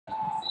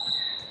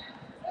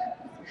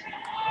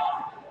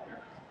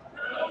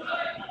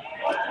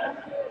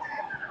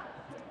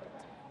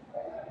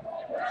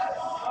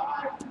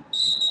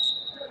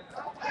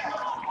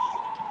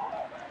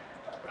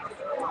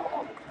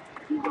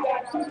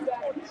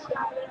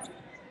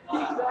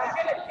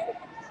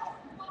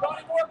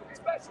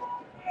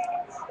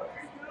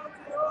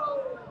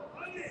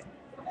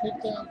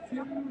Take down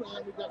 2,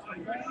 and we got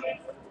some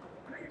back.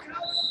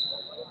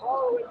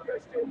 Oh,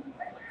 Christian.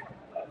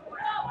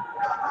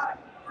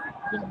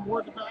 Getting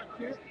more the back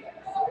here.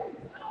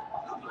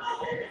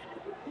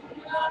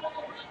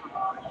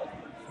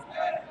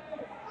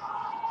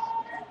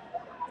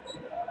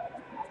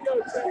 Go,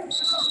 Chase.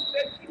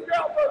 Keep your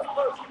elbows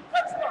close.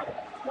 Let's go.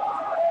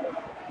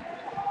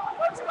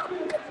 Let's go.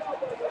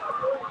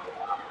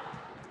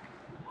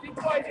 Keep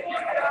fighting.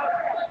 Get it out.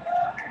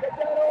 Get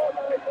that all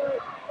right there.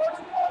 Let's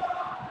go.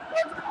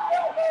 Let's go.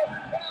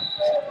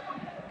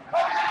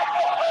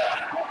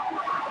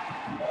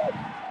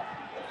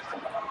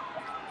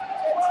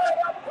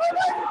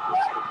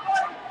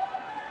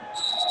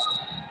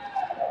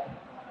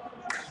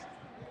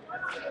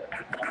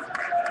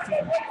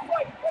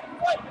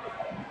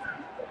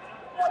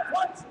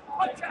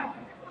 Punch out.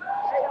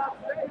 Stay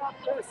up,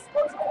 Chris.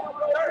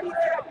 30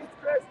 seconds,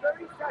 Chris.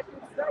 30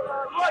 seconds. Stay up.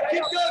 Come on,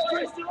 keep going,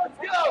 Christian. Let's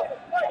go.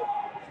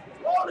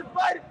 Hold it,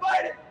 fight it,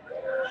 fight it.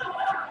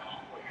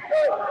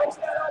 Good. Push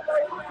that up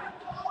right now.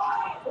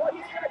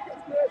 20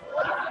 seconds, Chris.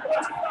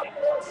 20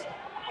 seconds.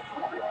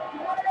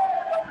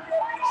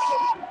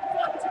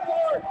 Not too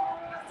hard.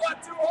 Not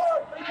too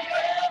hard.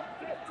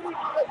 15.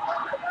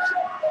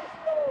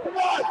 Come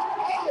on.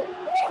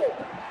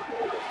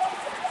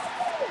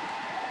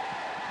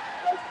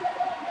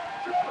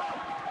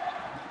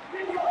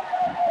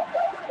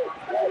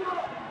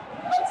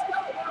 Let's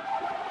go.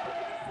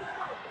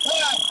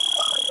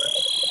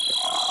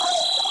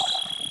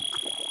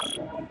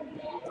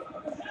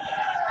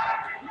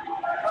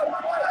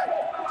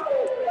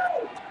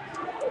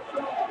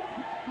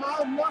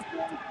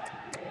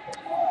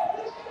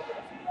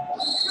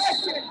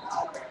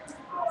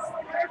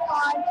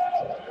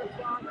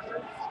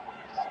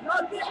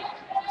 Nothing.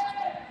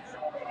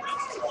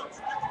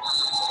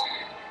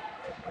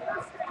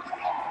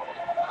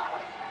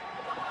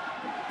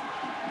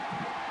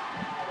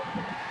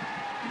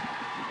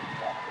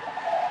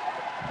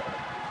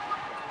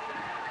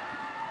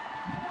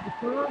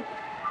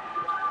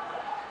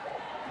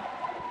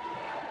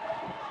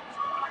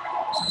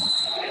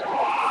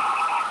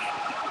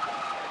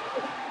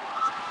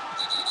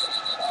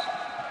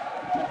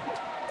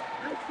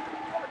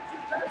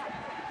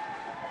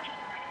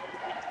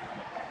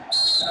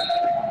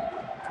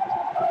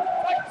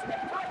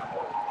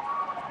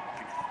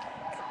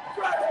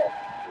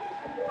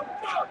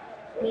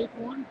 Take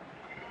one.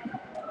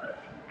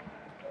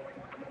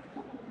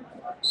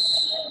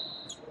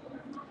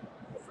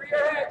 Free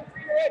your head,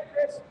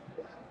 Chris.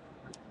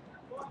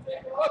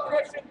 Look,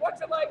 Christian,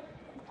 what's it like?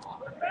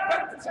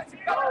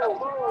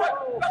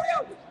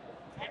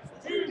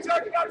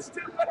 Charging out his 2,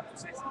 better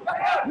position.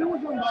 Who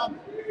was on Bob?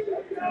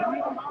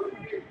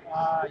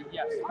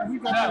 Yes. We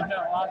got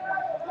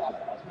Osbourne.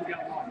 We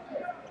got one.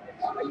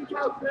 There you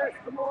go, Chris.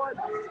 Come on.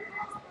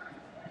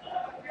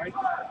 Right?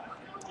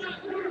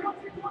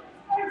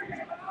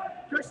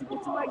 Christian,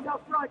 get your legs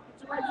out front.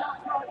 Get your legs out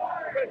front.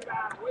 Good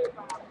battle. Way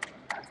battle.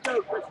 Let's go,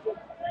 Christian.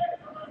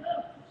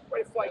 Way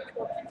to fight.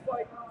 Come on, keep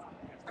fighting.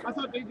 I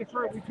thought they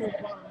deferred me to his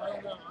bottom. I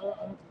don't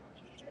know.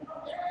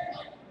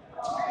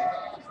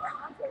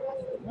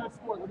 That's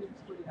what we need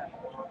to do.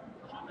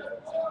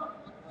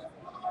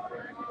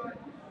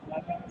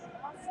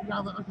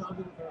 Now that I'll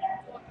do it.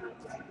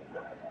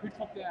 We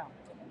took down.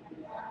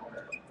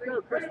 Let's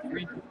go, Christian.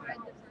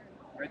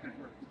 Right there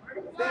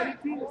first. Danny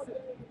Peterson.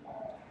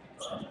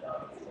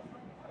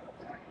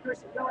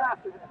 Christian, go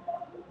after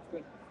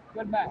him.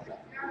 Good match.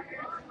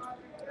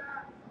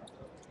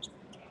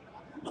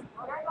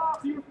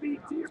 To your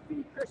feet,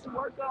 Christian.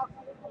 Work up.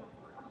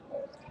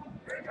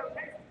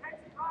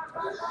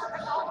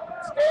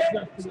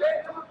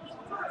 Stay.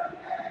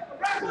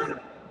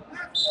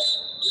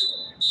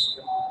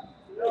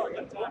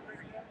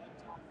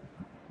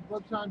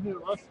 What time here?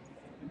 Us?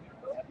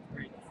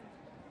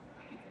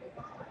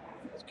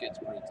 This kid's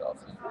pretty tough.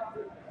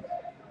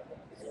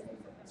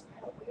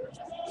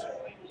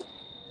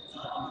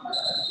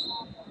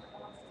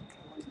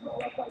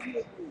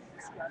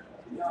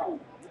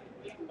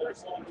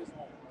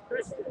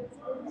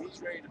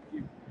 He's ready to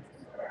puke.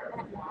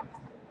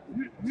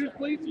 Who's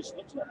bleeding?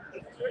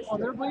 Oh,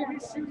 they're bleeding?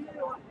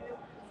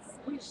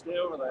 Please stay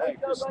over the head.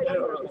 Just stay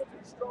over the head.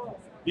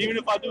 Even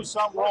if I do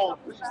something wrong,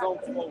 please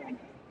don't fall.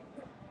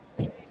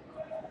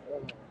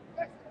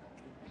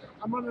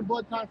 I'm running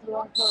blood time for the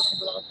wrong person,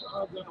 but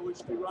I'll go. We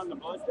should be running the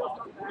blood.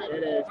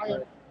 It is.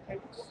 Hey,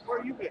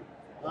 where you been?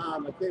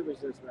 My kid was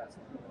just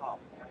wrestling. Oh,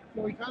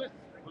 Can we cut it?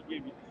 we'll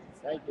give you.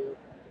 Thank you.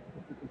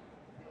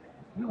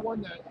 Who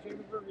won that?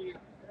 Jamie Vervey.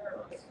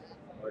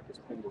 Marcus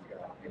Pinder's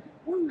guy.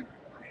 Woo!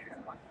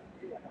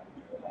 Came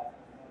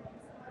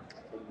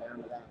down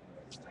to that.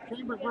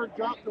 Chambersburg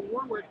dropped to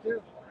Warwick,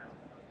 too.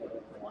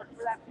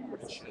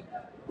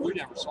 We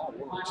never saw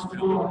Warwick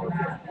still.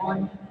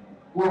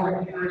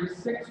 Warwick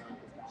 36,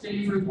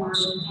 Chambersburg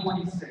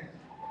 26.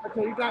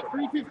 Okay, you got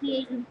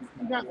 358. You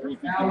got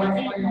 358. Now let's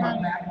play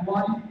on that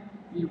one.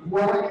 The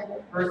Warwick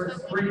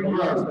versus Spring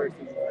Grove.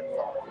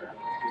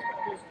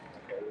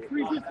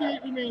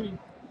 3:58 remaining.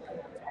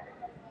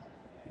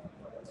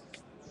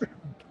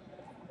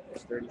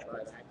 Is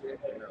 35 accurate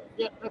or no?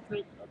 Yep, that's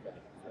right. Okay.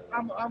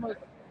 I'm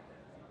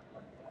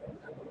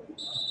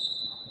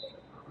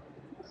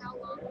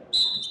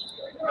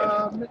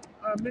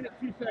a minute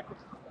 2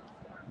 seconds.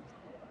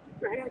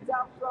 Keep your hands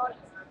out front.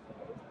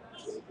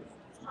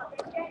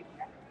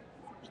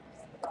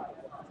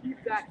 Keep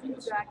that.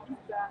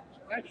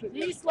 Actually,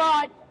 Knee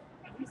slide.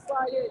 Knee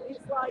slide in.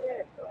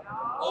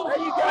 There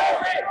you go.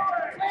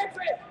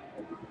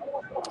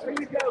 There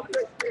you go,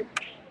 Christian.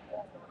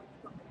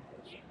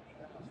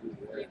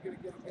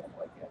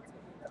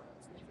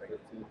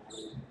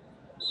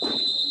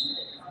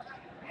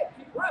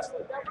 Keep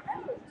wrestling.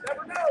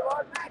 Never know.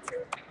 Hard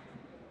matcher.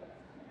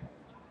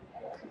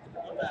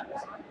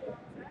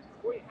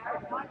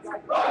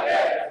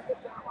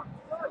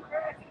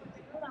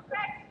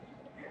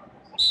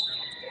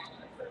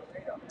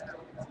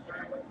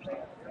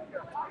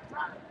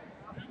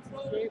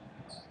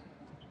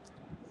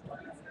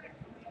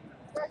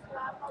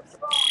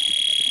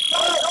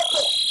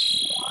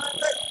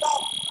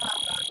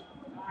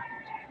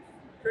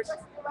 Christian.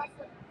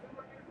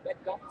 That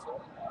dump to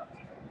it.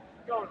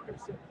 Go on,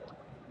 Christian.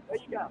 There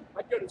you go.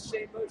 I'd go to the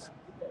same motion.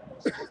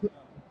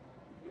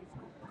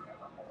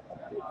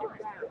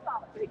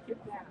 Take him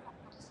down.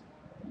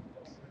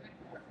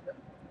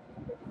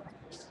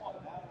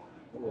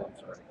 Oh, I'm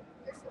sorry.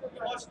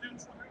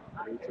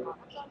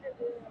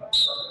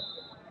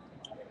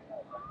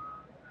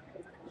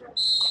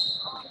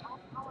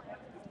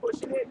 Push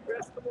it in,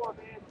 Chris. Come on,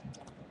 man.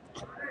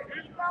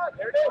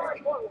 There it is.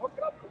 Come on, hook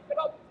it up.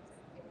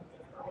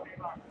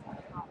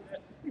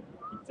 Keep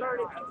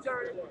turning.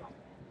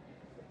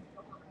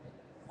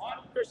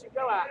 Christian,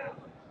 go at it.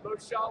 Low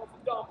shot with the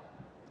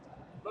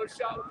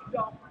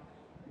dump.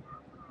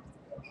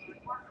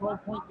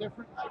 12-point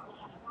difference.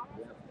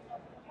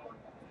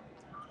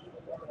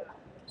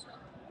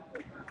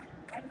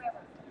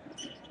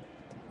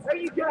 There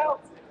you go.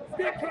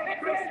 Stick him,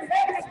 Christian.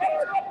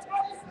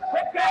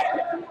 Hit back.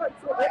 Hit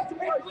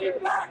towards him.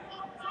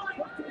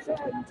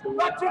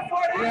 Not too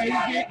far.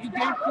 Yeah, you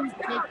gave 3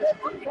 seconds.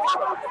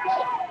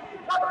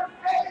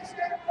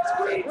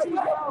 Squeeze.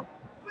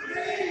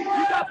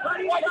 You got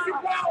plenty of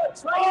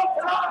balance. Long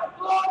time.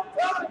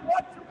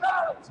 Watch your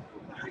balance.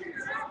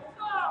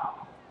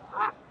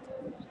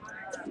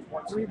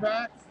 3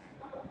 back.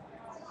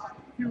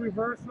 2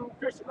 reversal.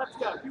 Christian, let's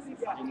go. Here we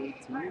go.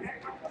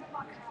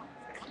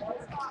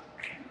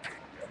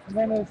 And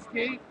then an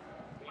escape.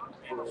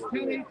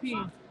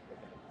 10-18.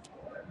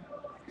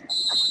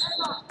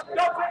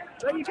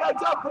 There you go.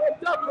 Dump him.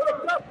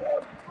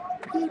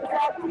 Keep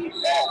that.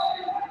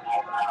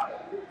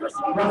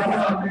 Christian, you got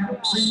Round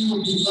 3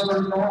 will be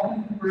Butler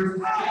Dalton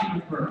versus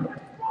Chambersburg.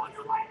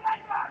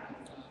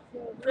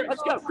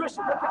 Let's go,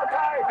 Christian. Look how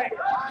tired he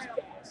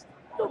is.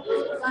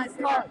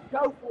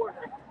 Go for it.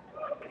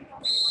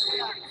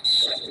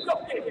 Go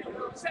get it.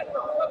 Set it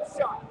up. Let's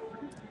shot.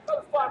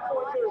 Let's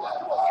 5-point move.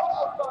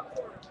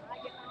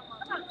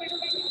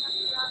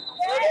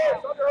 There it is.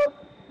 Under him.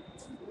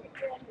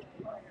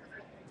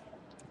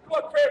 Come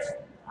on, Chris.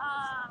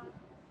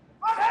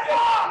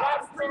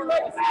 Last 3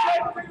 legs.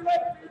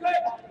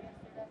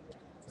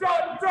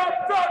 Drop.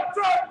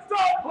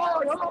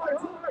 Hard.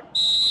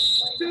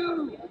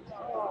 2.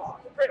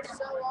 Chris.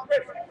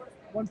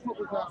 1 foot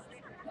was out.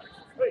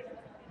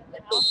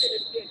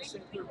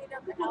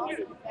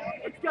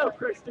 Let's go,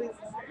 Christian.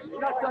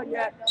 You're not done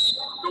yet.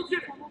 Go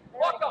get it.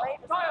 Walk up.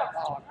 Tie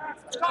up.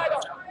 Tie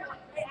up.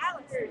 Hey,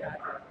 Alex.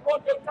 Come on,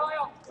 go tie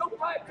up. Don't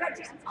tie it. Catch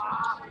it.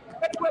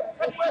 Head whip.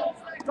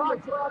 Drop.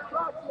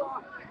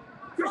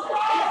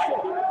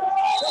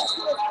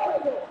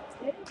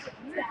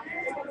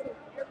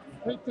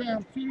 Hit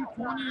down 2,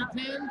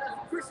 20-10.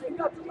 Christian,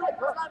 got the leg.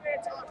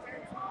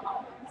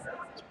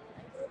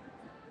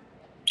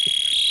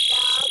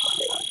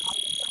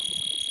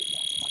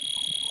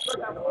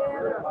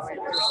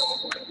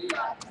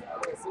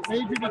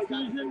 Major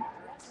decision.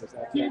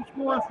 Team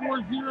score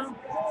 4-0.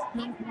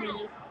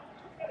 10-28.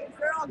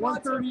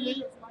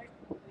 138.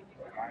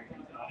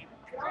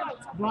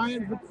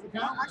 Brian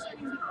Vitzka.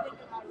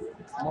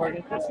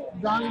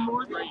 Donnie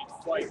Morgan.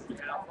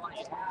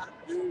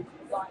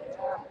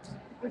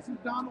 This is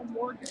Donald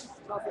Morgan.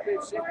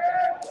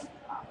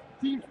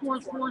 Team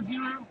scores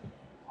 4-0.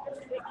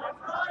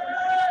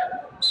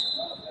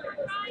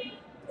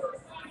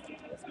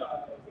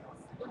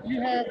 You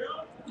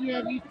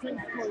have each team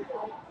scores,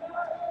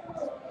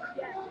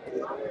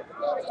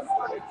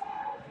 right?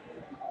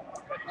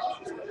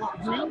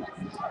 Green?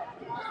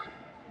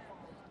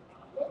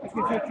 Okay, so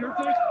it's your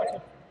take? Okay.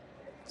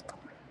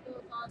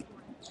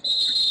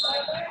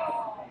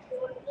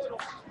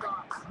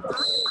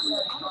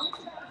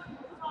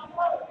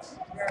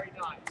 Very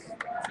nice.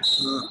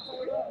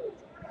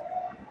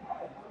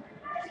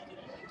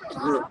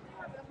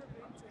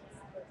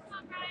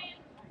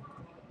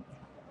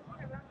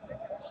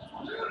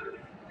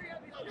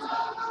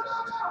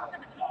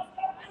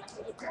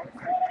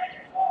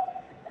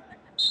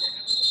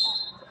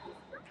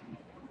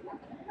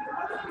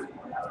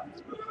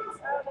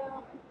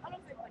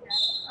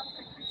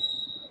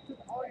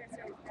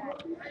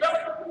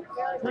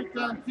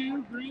 down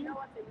 2, green. Set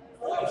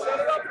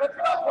it up, hook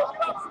it up, hook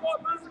it up. Come on,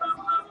 move, move, move,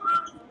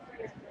 move.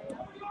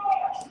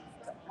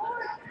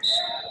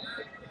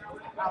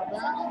 Out of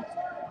bounds.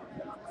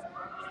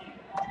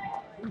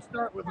 We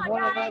start with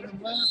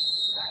 1:11 left.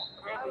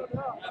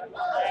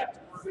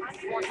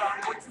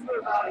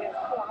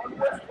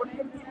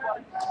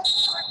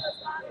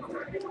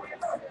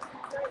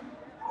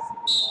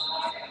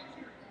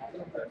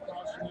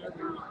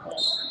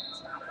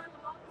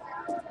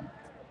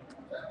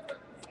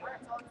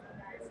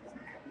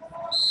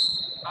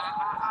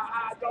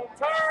 Don't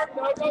turn.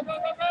 No, no, no, no, no,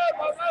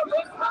 no, no.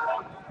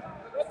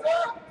 Let's go.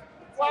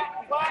 Flat,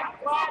 flat,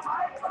 flat.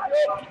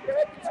 Good,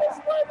 good. Just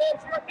where it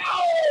is. No!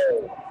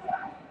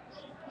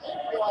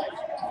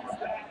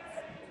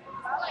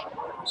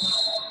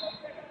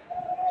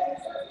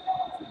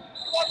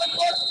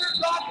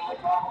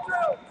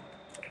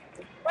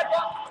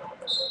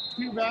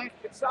 Two back.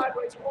 Get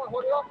sideways. Come on,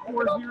 hold it up.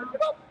 Hold it up. Hold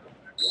it up.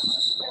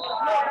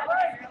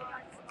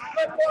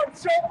 Good boy.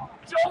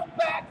 Jump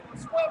back and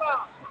swim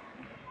out.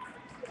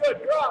 Good.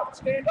 You're out.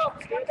 Stand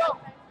up. Stand up.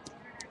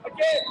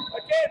 Again.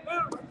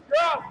 Move.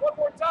 You're out. One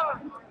more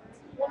time.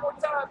 One more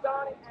time,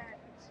 Donnie.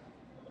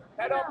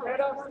 Head up. Head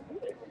up.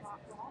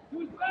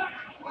 Who's back?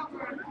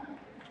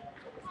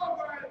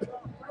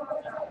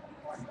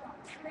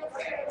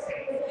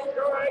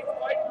 You're all right.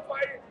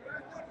 Fight.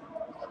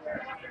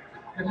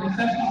 The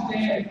concession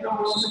stand is still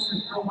open,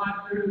 there's still hot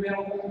food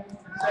available.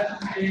 Concession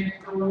stand is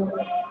still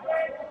open.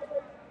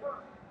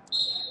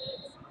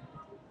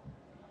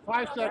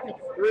 5 seconds.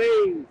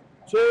 3,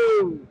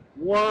 2,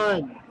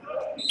 1.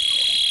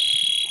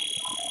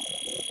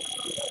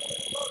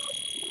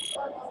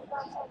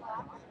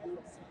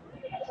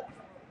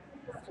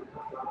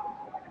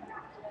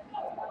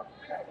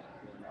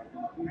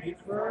 We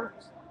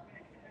first.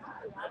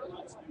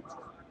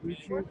 We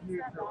choose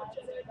neutral.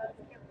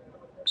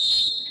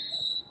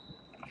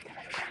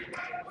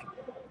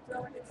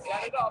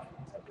 Set it up.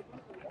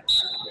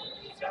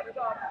 Set it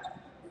up.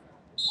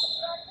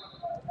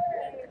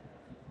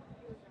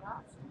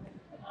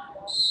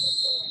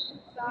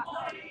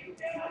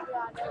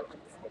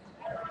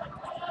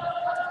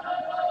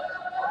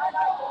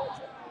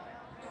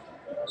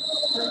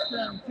 Take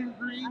down 2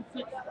 green,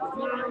 6, 0,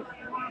 4.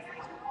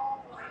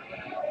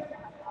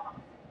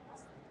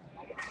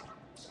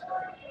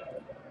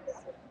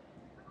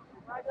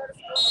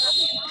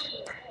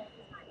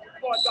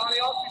 Come on, Donnie,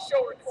 off your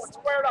shoulder. Come on,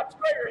 square it up.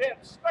 Square your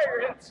hips. Square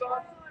your hips,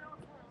 son.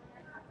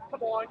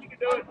 Come on, you can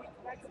do it.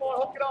 Come on,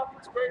 hook it up.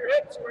 Square your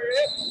hips. Square your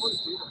hips.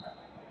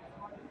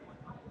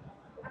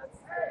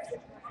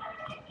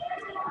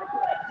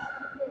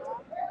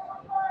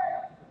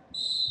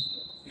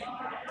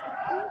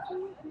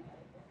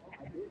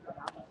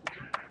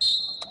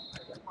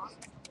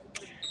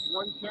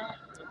 One count.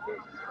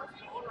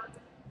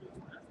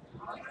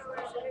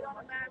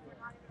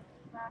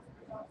 That's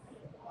it.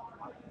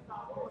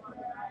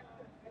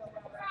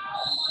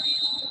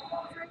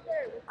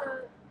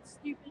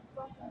 Stupid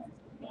fucking.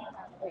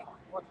 Hey,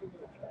 watch your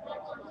move.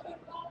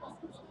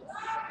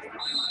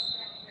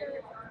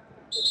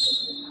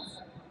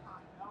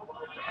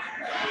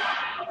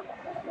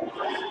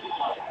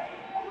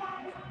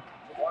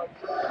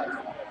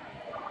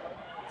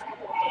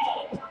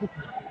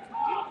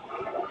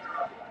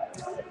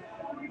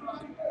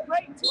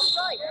 Right, to the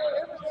right,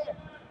 over there.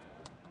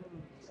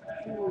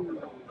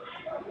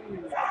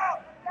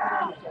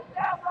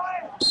 Down,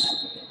 Ryan!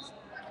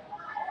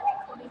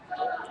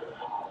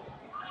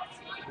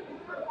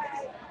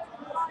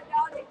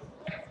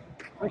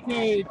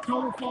 Okay,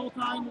 total fall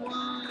time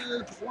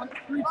was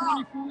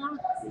 3:24.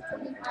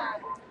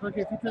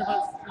 Okay,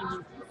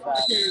 2:25.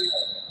 Okay,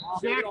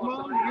 Jack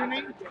Muller, your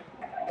name?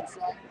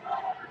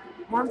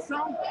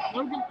 Armstrong?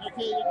 Logan?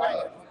 Okay, you got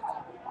it.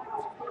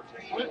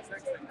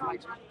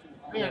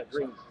 Yeah,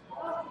 green.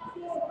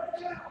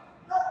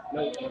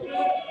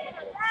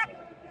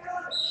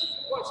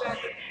 What's that?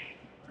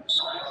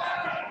 What's that?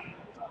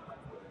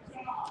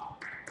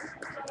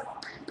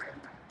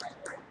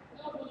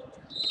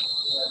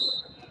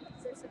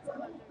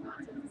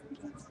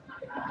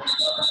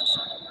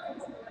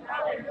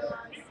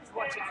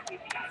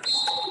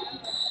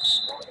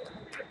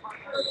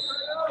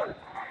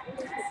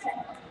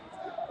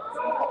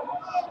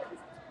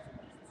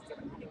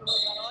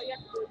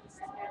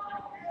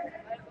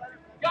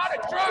 Got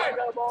it, drive!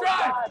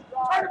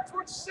 Turn it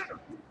towards center.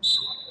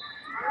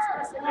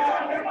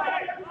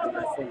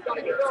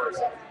 Gotta get lower,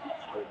 Zach.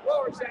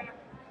 Lower, Zach.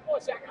 Come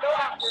on, Zach. Go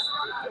after.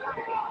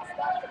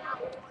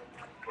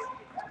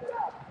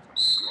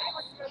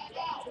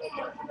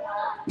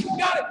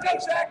 Got it, go,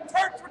 Zach.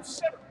 Turn towards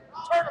center.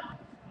 Turn him.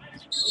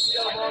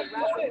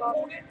 Pull in.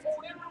 Pull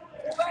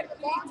that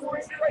knee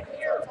towards you right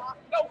here.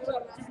 Don't let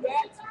him do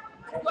that.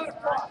 Let him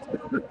cross.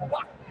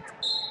 Block.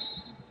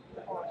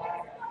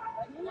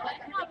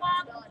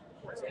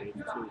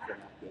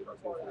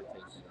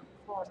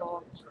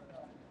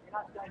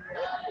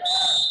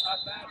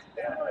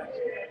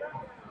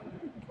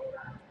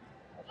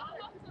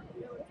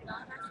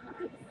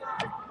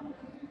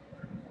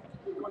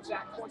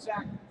 One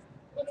Zach.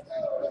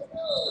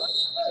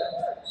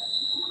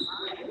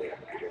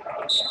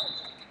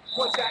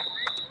 What's that?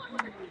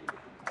 Wait!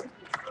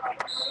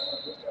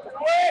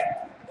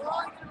 We're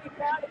only going to be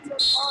bad until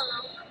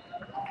tomorrow.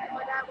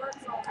 My dad works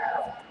all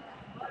day.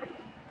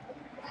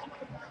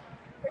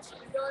 Christian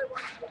really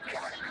wants to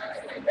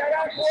get Get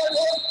out, boy!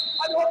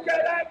 Unhook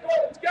that ankle!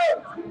 Let's go!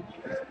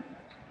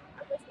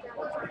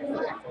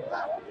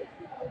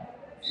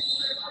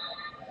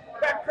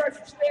 Back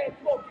pressure, stand.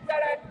 Come on, get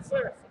that ankle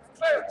clear.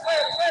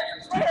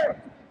 Clear.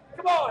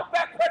 Come on,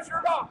 back pressure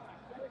it off.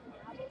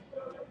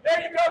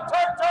 There you go,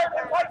 turn,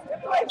 and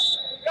place.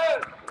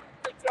 Good.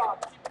 Good job,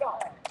 keep it on.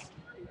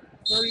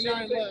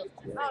 39 left.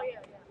 Oh, yeah.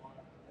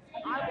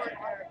 I work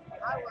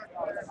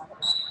there. There's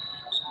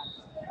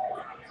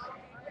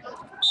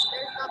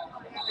nothing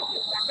on the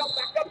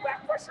Back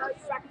pressure.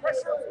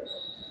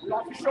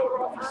 Off your shoulder.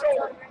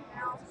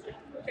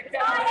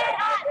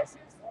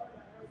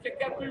 Kick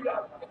that boot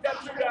out.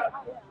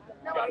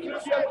 Gotta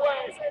use the other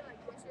way.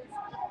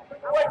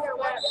 Away from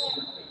that.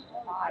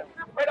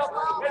 Head up.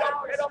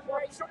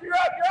 You're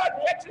out.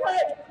 Catch your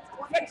leg.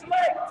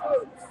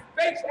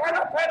 Face, head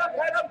up,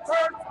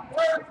 turn.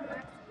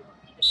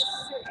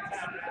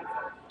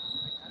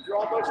 You're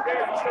almost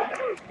there. You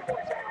should move.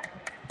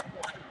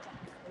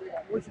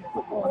 Wish you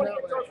could go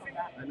that way.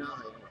 I know.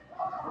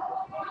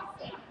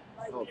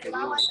 Oh, You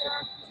know what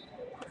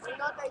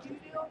they do?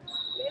 They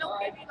don't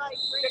give you like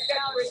Kick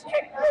that wrist,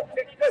 kick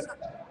good.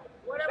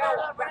 whatever Now,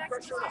 the back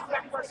pressure.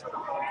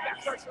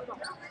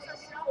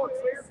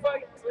 Clear your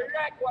foot, clear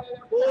your ankle.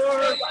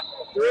 4,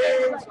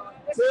 3,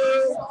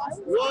 2,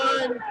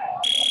 1.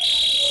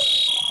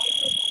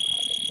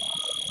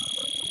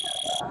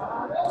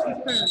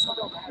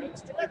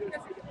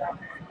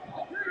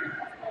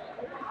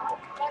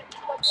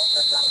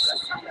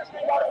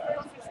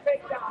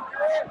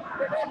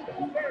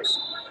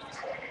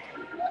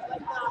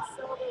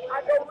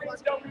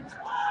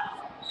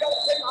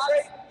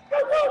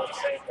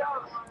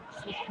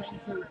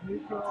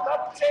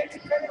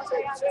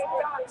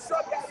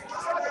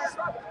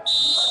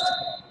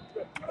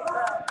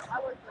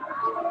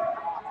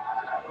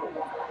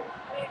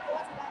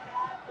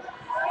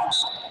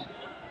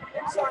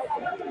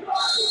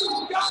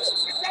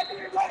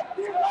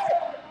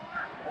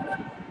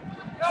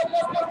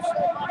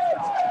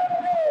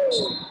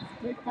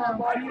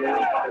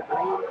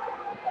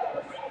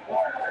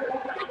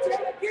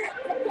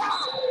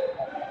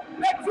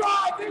 Let's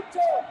drive into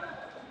it.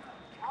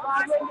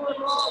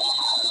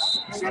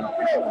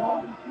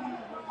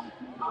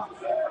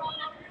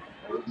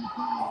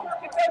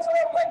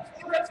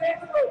 Get those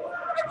hands through.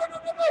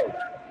 No.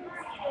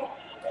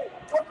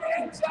 Put your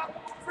hands out.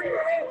 Free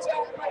your hands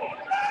out.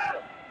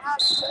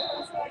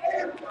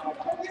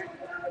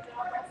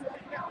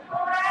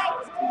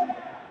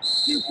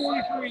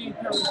 243.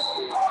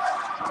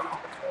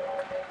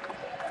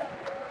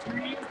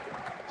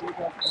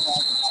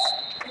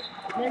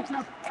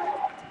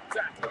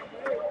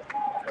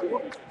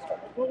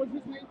 What was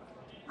his name?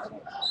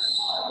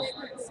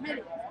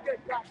 Smitty. Good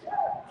job.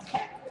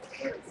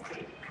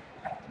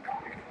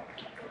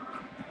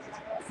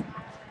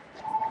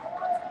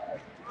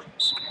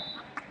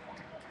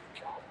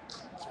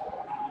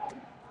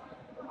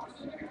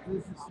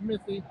 This is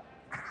Smithy.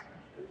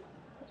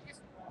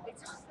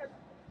 It's just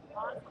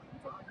on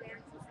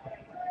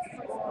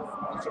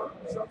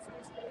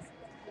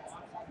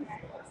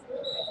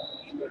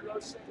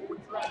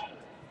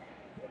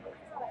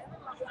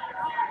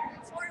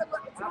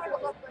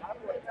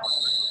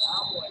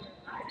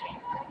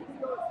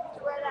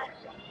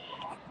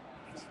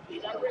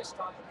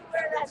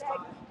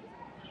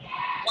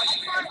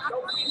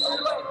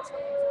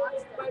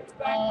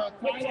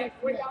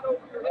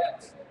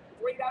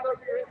Weight out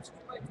over your hips.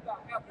 Legs back.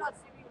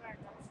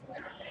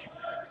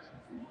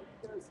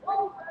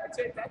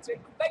 That's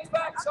it. Legs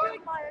back, son.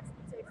 my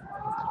expectations.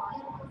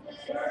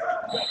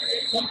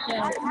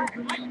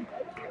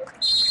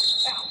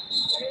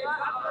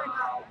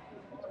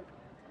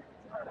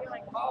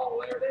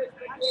 Oh, there it is.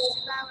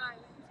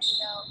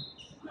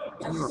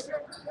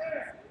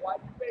 Wide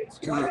your base.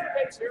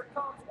 Here it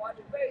comes. Wide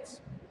your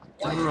base.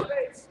 Now,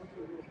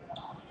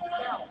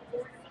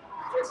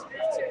 just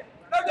it.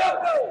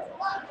 No.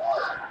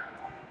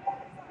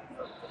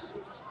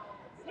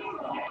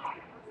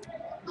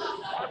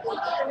 Put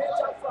your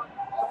hands up front.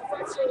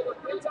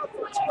 Hands up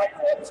front.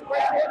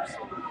 Square your hips.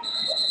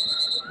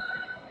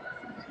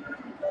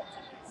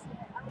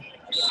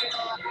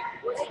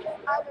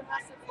 I've been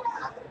messing with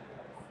nothing.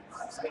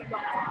 Stay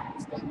back.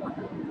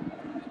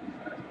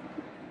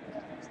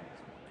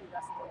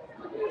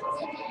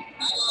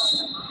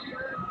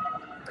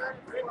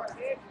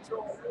 Hand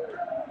control.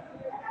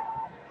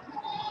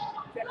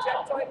 Catch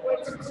that tight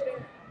waist and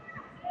stand.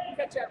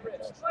 Catch that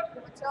wrist.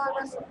 Until I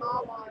wrestle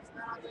Mama, it's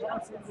not the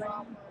wrestling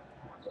Mama.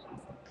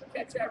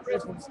 Catch that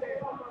wrist and stand.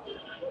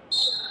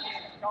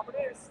 Coming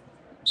in.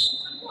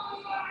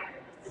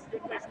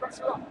 Good leg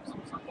pressure up.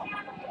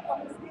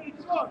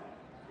 Out.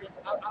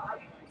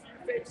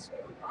 Your face.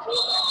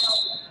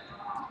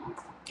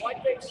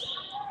 Wide base.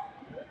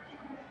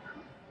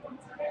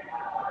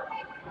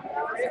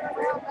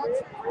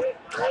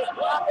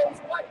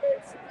 Wide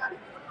base.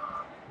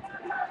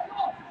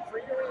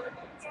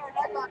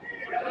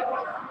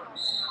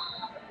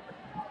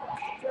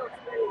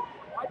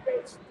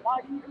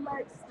 Widen your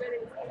legs, Smitty.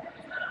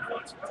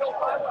 Tilt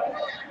my way.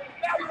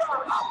 Now you're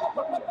out.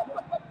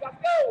 Up. Gotta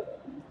go.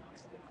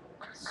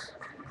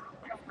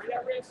 Free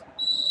that wrist.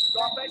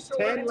 Drop that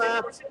shoulder. 10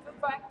 left. Push it to the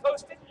back.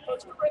 Post it.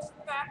 Post the wrist to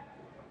the back.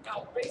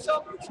 Now face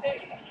up.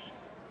 Stay.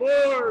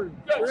 4,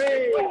 Good.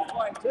 3,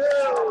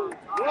 2,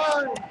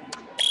 1.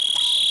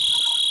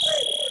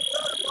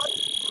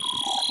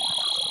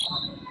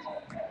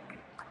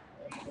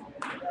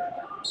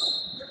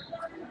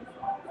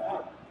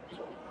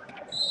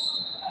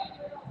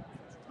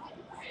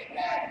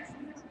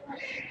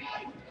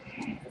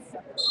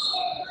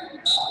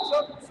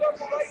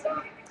 Circle right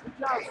up. Good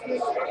job,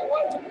 Steve.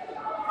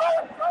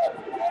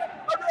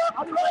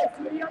 Other way,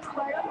 Smitty, other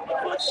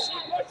way.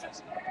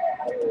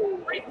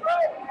 Free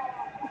throw.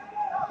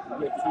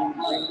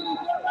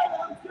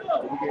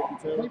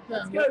 Take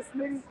that. Let's go,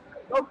 Smitty.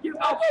 Don't give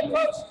up. Elbow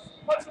post.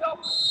 Post up.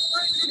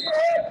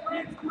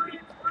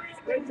 Breathe.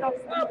 Great job,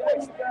 Now Smitty.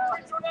 push.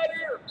 Reach on that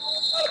ear.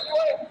 Out of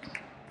way.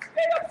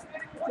 Stay up,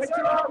 Smitty. Push Put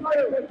your it up. arm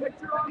under it. Put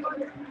your arm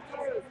under it.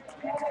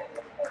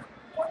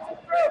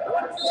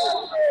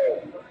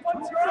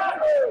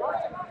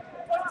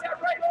 Punch that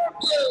right arm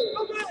through.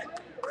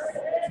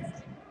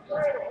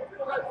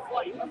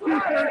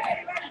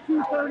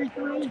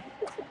 233.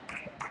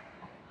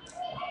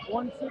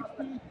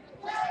 160.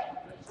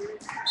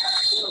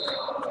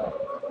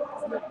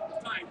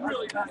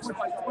 Really nice.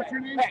 What's your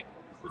name? Hey,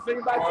 the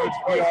thing about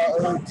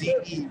R-O-D-E.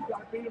 Is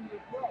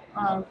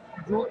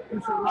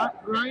it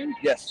Ryan?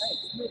 Yes.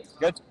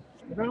 Good.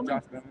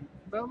 Bellman?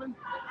 Bellman?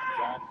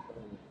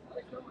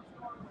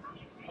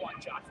 Come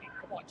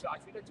on,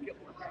 Joshie. Let's get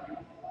one.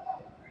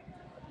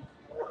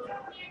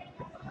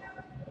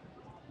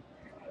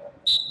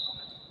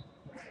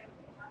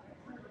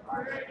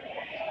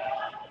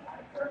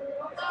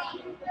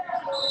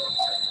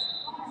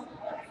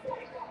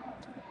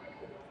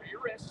 For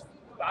your wrist.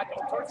 God,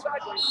 don't turn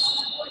sideways.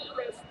 For your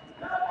wrist.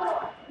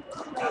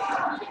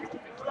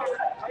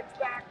 Legs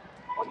back.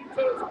 On your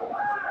toes.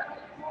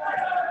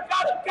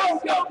 Got it.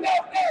 Go.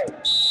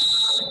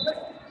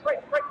 Break.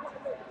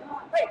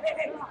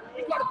 Hey.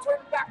 You got to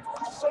turn back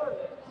towards the center.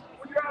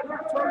 When you're out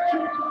here, turn.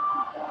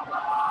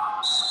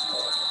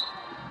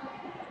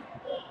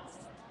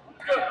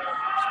 Good.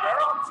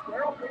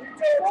 Square up. When you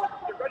do,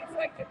 you're ready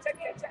for it.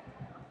 Check.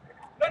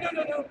 No.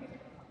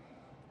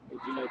 Did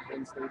you know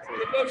Penn State's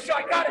No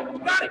shot. Got it.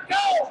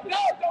 Go.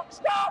 Don't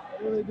stop.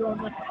 What are they doing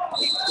there?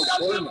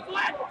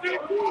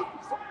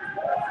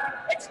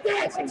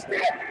 Extend.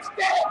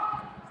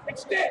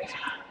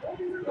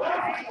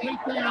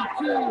 Take down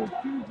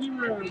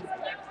 2-0.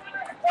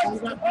 We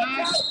got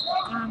back,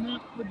 and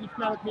that we just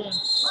got again.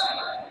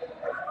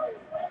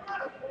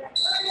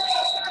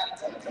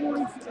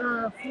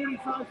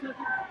 45 seconds.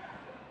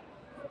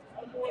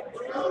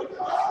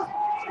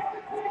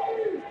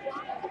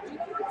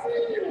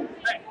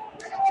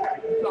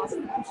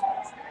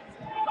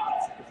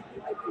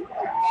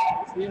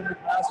 Ian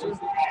McMaster.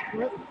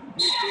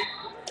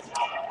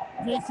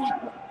 JC,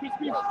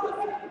 Crispy.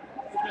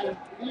 Okay,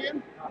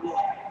 Ian?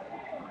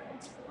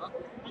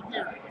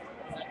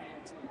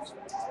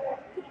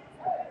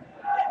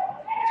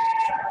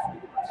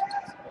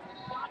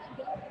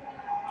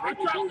 Right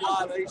there.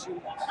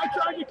 Violation. I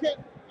tried to get.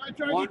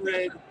 One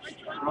red.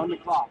 Run the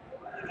clock.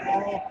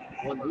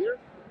 One here?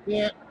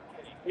 Yeah.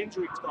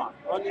 Injury clock.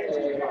 Run the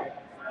injury clock.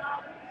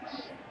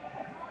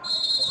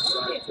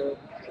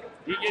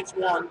 He gets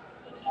one.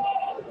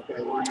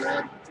 Okay, one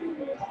red.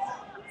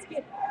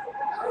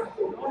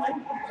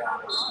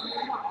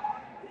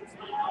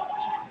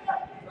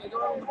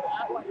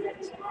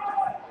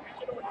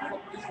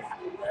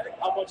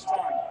 How much time?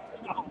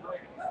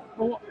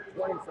 Oh,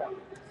 20 seconds.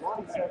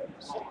 20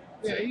 seconds.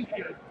 yeah, he's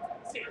good.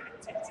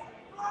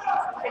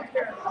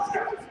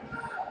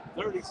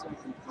 30 seconds.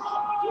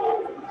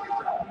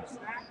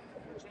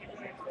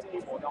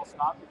 They'll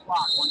stop the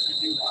clock once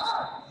you do that.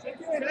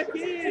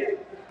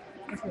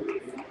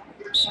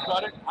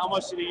 Cut it. How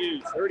much did he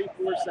use?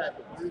 34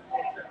 seconds.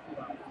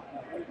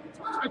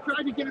 I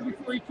tried to get it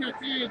before he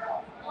checked in.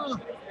 Oh.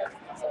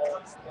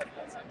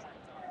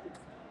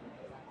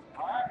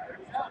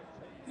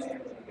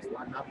 It's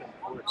not nothing.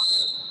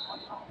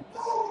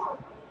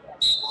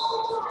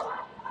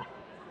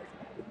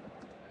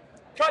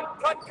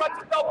 Cut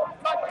to double.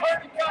 Cut.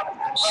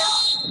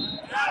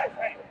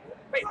 Hey.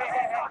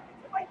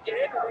 Get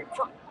in or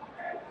cut.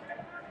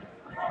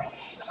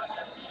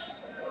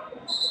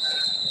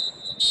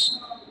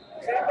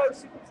 Same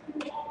motion.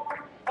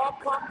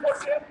 Come,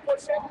 push in,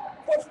 push,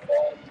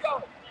 pull, go.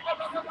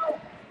 No.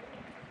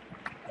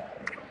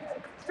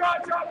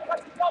 Drop, cut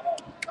to double.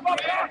 Come on,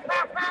 half.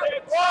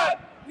 Run.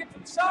 Get to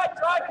the side,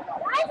 drive.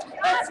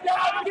 Hips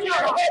down, get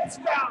your hips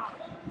down.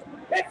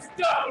 Hips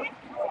down.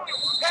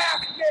 Half,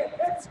 get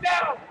hips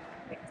down.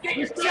 Get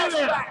your chest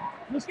back.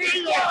 Get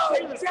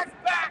your chest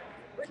back.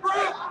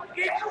 Regroup.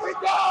 Here we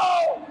go.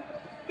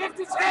 Lift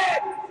his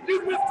head. You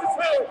lift his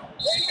head.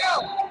 There you go.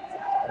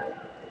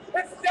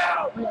 Hips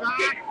down.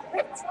 Get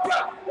hips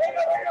down. There you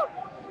go.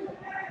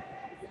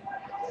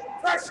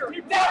 Pressure.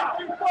 Down.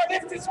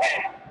 Lift his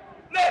head.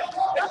 Lift.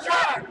 And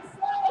drive.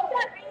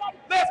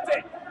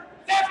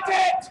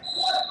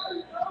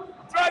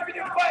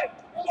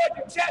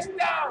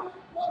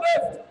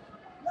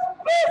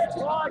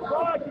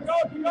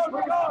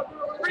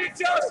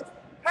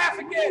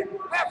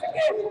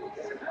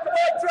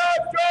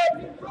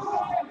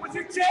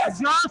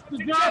 Adjust.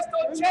 Chest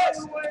on chest.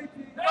 Come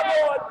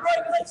on,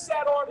 right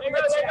reset arm. No,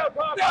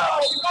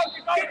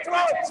 get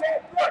towards his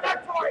head. Run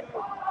for it.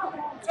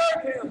 Turn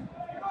him.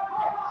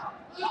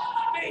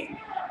 Knee.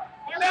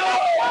 No,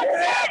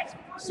 head.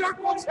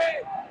 Circle his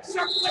head.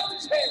 Circle lift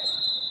his head.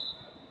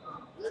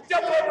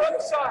 Jump over other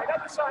side.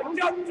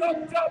 Jump.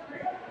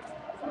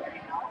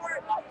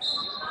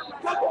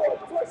 Come on,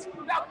 push.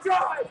 Now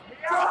drive.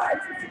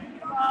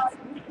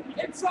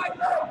 Inside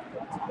leg.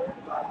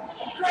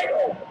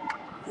 Cradle.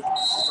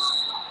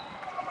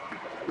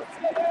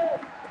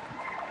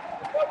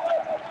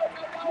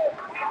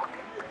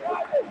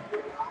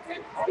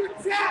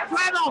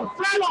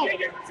 Settle. Get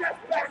your chest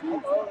back.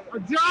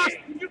 Adjust.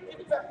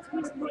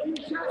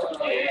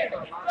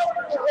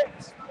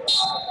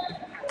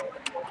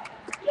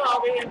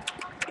 Job, Ian.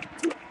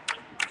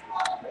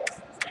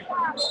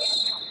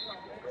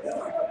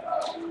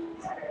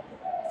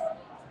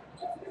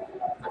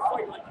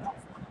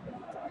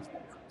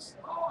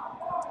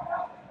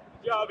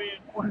 Job,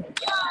 Ian.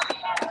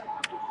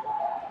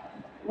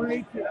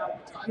 182.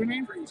 Your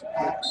name?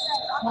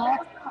 Paul?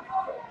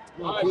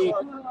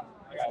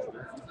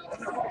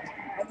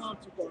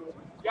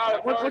 Got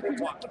it. What's your name?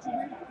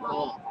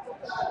 Paul.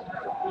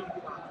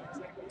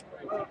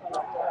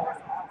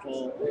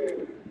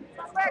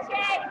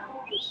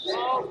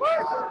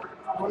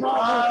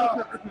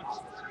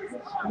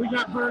 We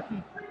got Berkey.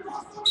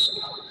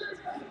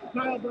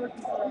 Kyle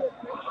Berkey.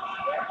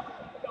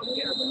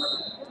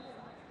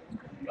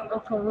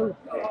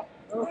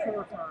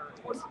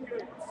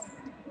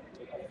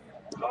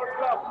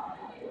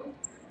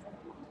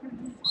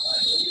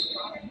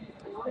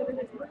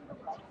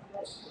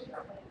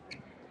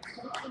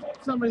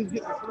 Somebody's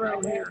getting a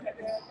throw here.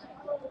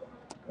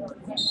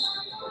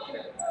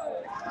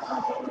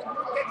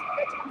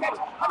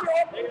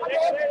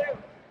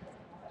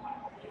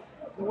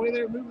 The way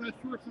they're moving that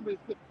short, somebody's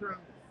getting thrown.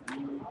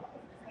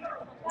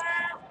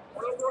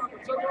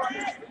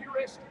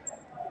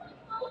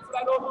 What's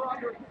that over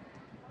under?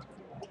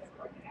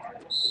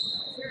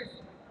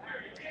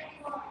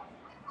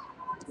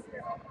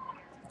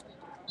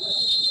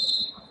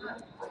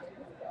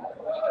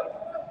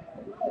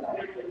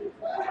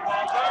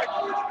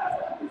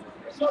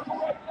 Circle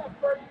right up,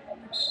 Bert.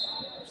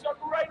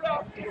 Circle right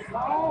up.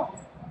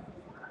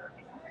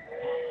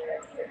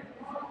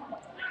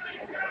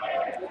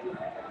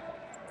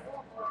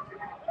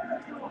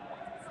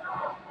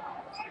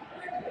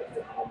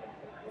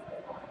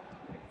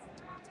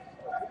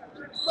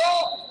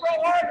 Throw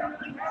harder.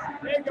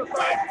 There you go,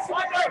 Frank.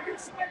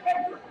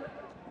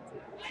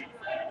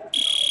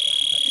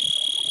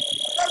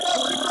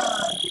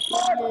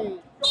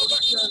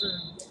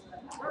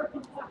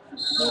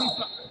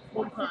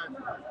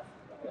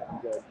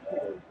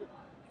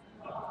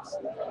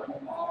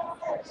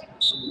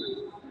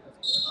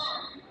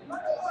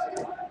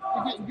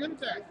 You're getting good at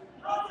that.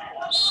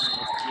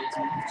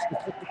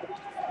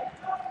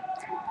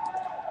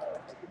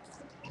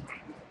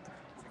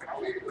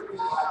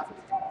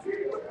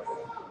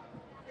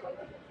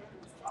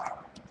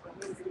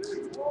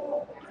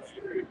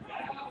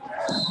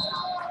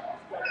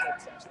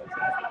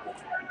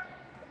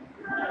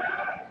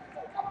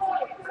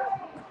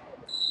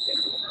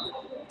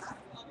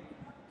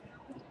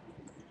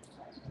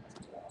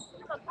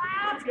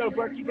 Let's go,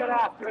 Burke. You got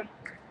after him.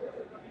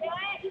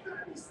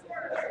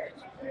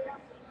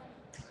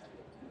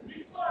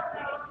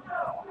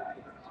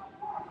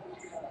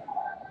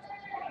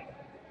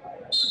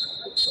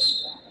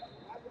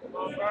 Come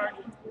on, Burke.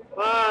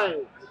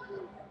 Fine.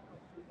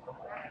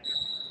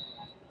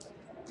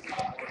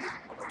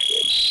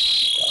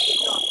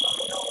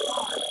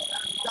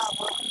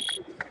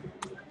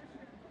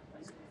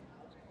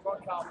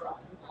 Front counter.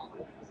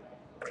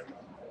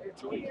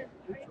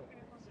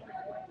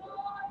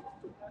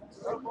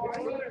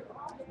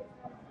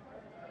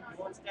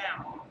 One's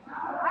down. All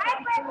right,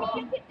 Berkey,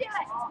 you can do it.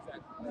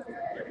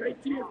 Straight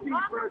to your feet, On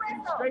the Burke.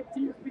 whistle. Straight to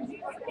your feet. You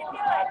can do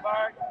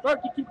it.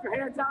 Burke, keep your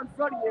hands out in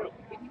front of you. You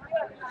can do it,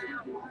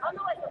 Kyle. On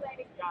the whistle,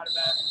 baby. Got it,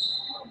 man.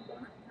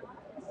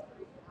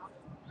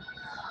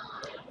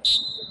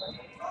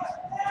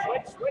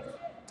 Switch.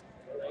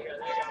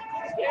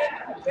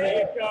 There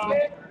you go.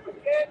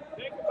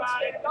 Think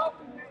about it.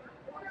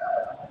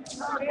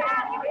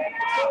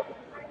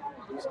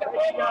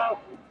 There you go.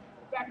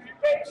 Back to your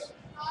base.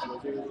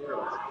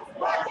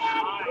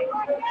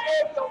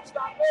 Don't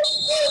stop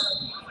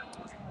moving.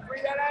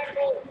 Free that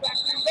ankle. Back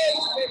to your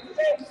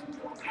base.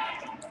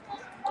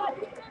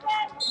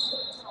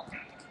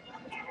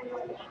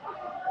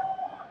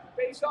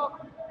 Face up.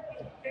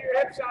 Get your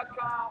hips out,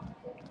 Kyle.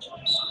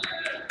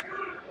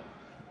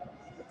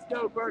 Let's go,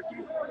 Berkey.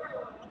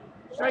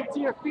 Straight to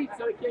your feet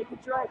so they can't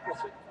get your ankles.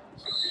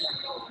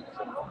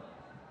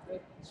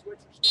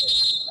 Switch.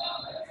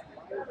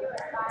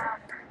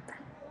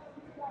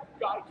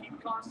 Gotta keep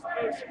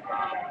concentration,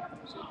 Kyle.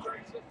 So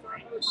turn.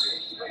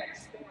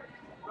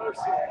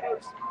 Motion,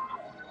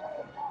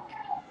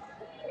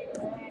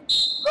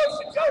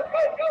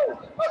 go.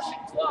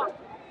 Motion, block.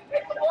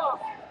 Take the block.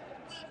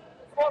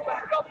 Come on,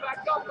 back up.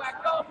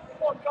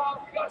 Come on, Kyle.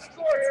 We got a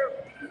score here.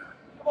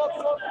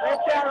 Lay it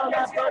down on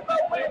that, Berkey.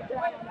 Lay it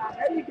down on that.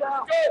 There you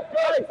go.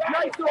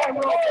 Nice arm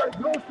roll, Berkey.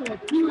 Wilson,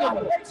 cute on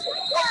it.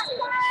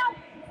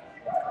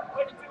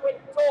 What you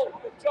told.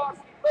 Good job.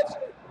 Keep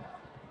listening.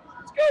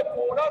 Let's go.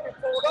 Forward under.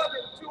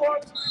 Two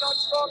arms if you're not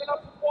strong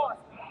enough with one.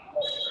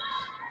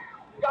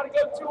 You got to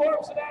go two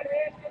arms in that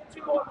hand. Get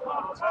two on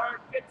one.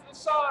 Get to the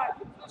side.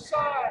 Get to the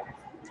side.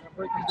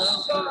 Break him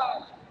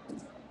down.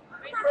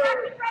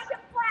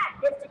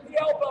 Lift at the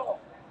elbow.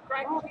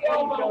 Crank at the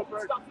elbow.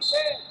 Stop his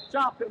hand.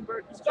 Chop him,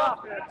 Berkey.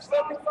 Stop him.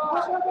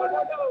 75.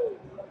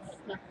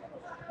 No.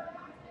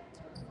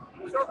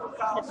 Circle,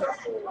 Kyle.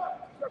 Circle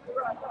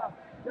right now.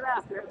 Get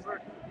after him,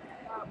 Berkey.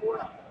 Boy.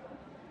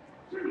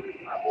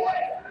 Boy.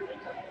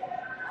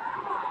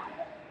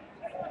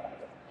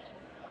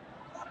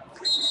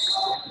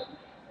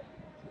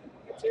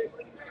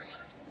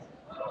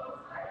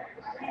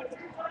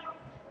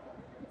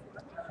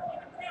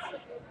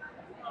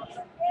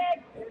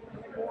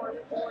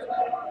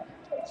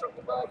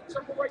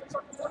 Circle right,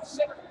 circle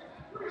center.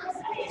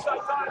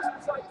 Inside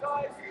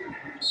ties.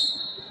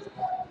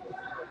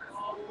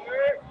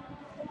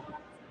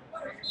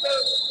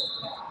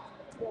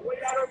 Way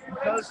out over your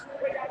head.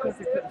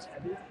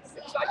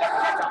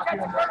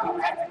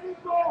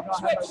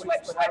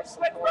 Switch.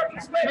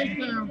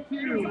 Takedown,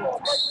 two.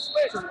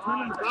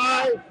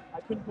 Five. I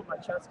couldn't put my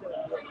chest in and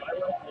do it my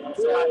way.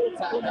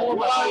 Put more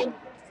behind. And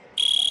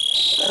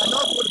I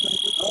know it would have been a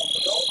good goal.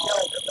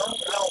 Don't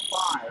yell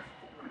five.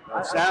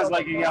 It sounds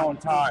like you're yelling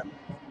time.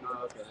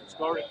 Okay.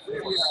 Starting.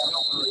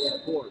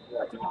 Four.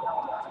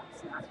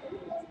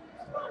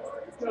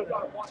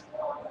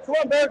 Come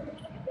on, Berg.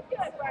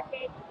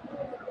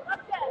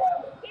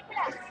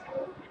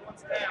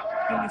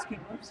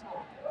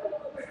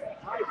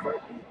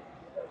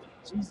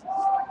 Jesus.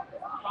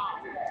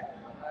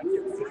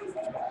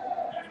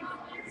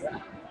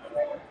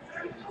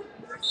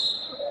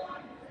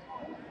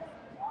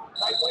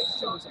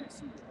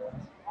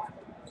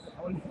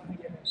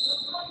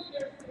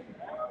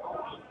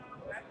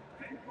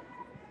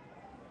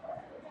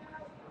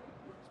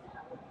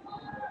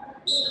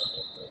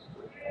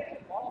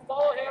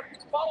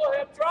 Follow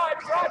him. Drive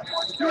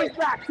towards To his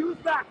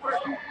back,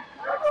 Berkey.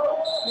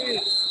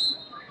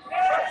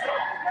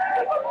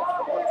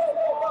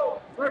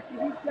 Berkey,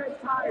 he's getting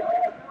tired,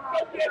 man. Go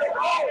get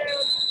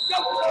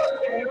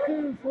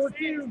it.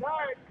 14.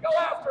 Go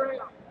after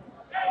him.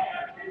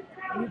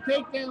 You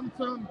take down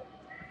some.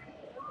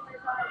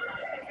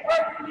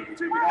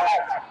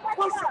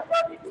 Push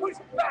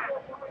it back.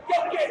 Go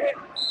get it.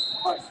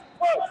 Push.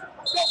 Go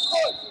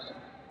push.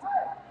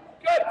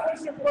 Good.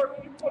 Push it,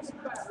 Berkey. Push it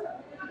back.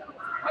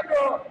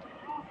 Under.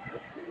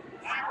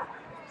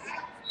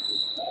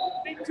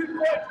 Need 2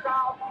 points,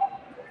 Kyle.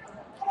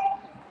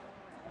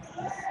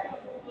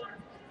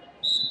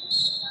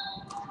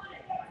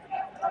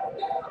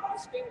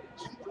 Stand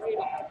straight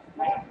up.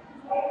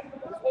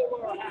 Hold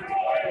our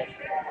hands.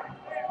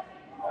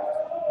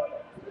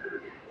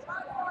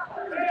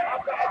 How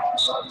bad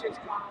you want this,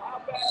 Kyle? How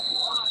bad you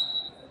want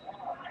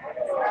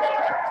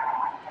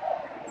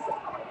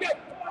it?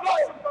 Go.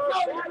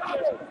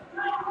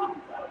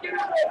 Get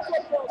out of that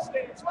football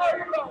stance. Where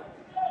you go?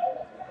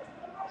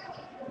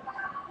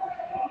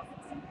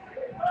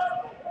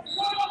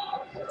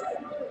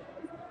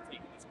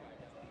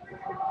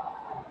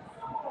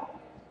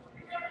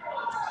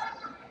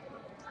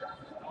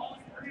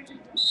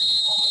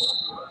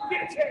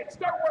 Get his head.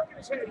 Start working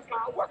his head,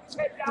 Kyle. Work his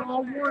head down.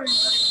 All worried.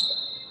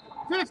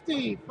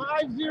 50,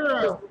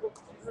 5-0.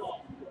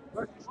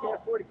 Berkey's scared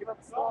 40. Give up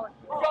the ball.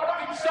 You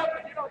gotta do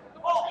something. You know,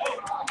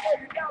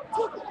 you're down.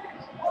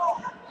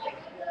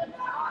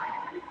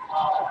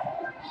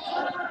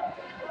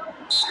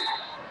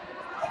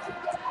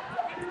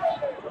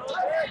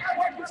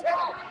 Work his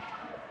head.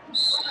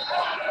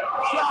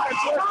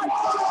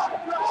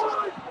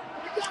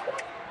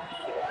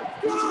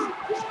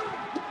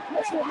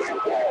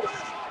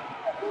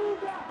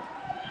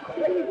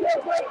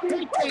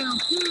 Takedown,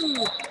 two.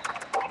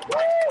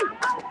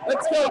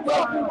 Let's go,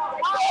 Berkey.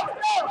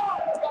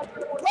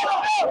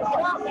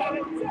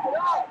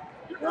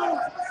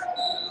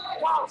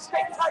 Wow,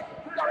 stay tight.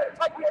 You gotta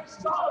tighten your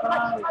jaw.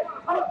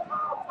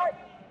 Tight.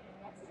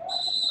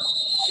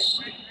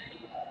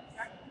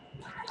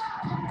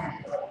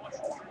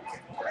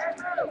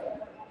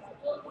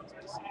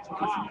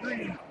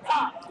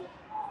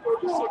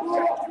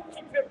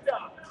 Keep him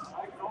down.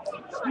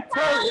 You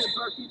turn him,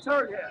 Berkey.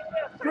 Turn him.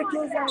 Pick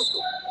his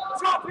ankle.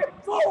 Drop him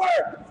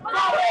forward.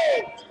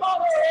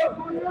 Follow him.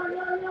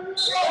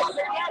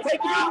 Take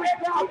it down.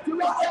 Do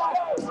it down.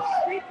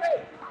 Keep it.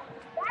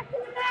 Back to the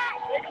mat.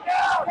 Take it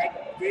down.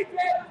 Keep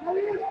it.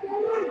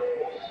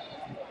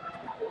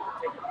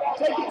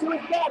 Take it to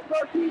his back,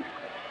 Berkey.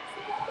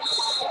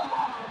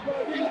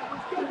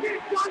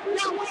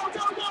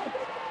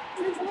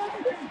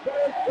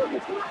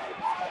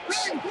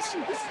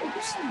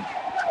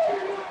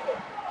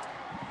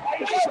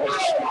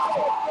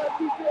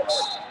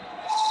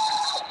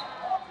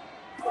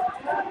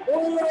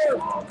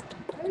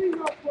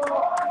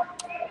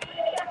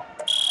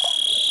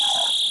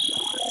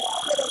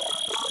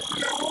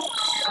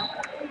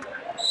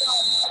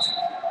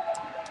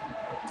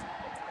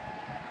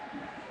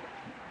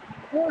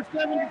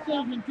 4-7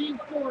 decision. Team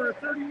score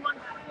 31-6.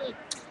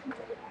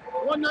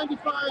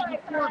 195 to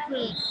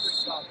forfeit.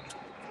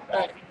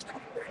 Hey,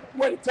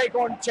 way to take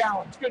on the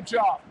challenge. Good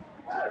job.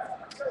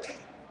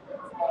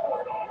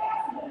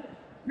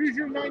 Who's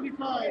your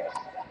 95?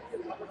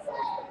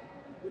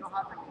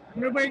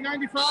 Nobody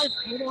 95?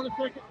 Hold on a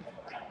second.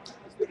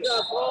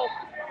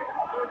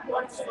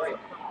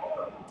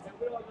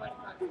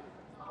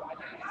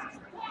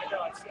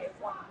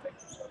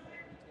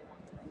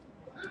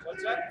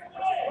 What's that?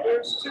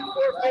 There's 2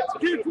 forfeits.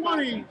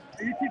 220.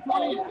 Are you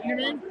 220? Your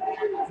name?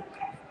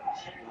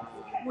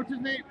 What's his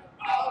name?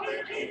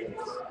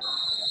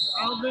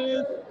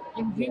 Alves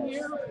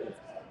Engineer?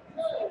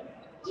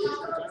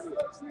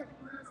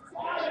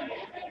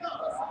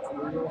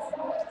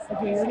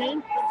 Okay, your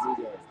name?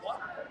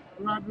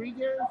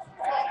 Rodriguez.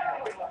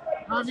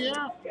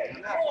 Javier?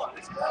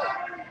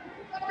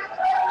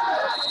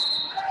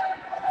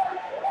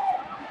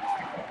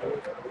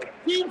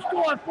 Team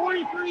score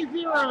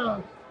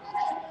 43-0.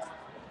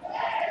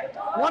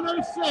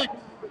 106.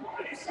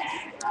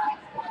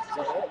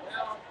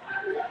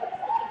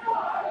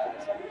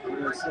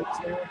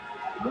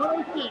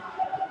 106.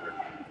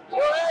 Go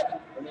ahead.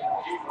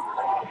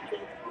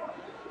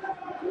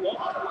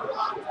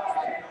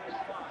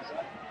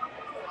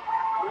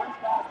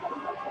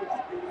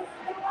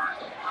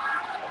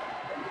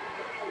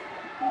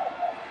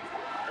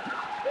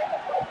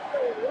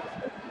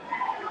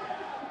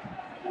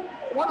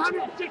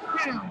 £106.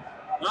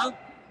 Huh?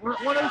 We're at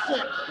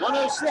 106.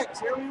 106.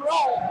 Here we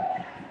roll.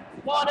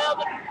 Come on,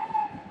 Evan.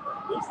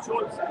 Whose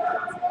choice?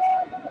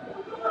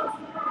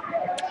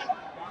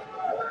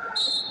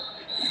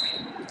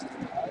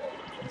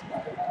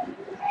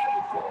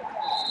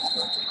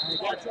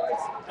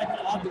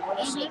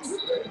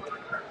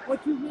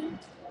 What's his name?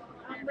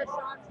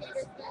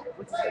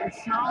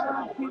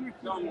 Rashawn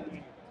Peterson.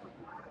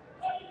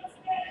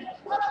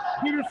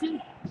 Peterson?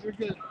 You're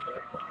good.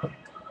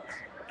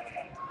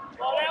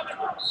 Come on, Evan.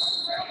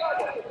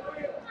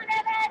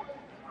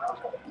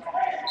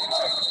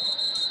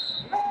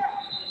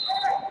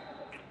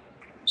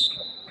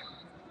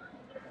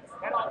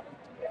 Head on.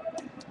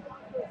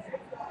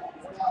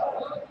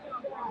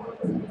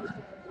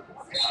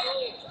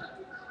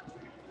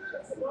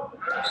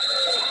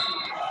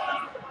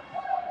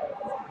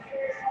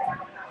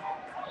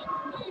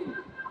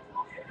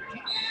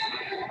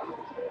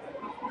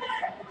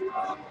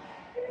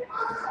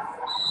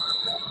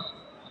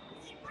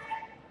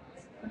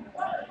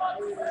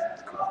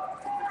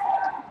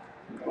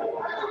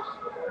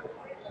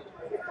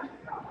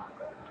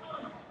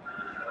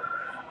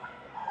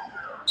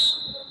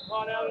 Come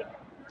on, Evan.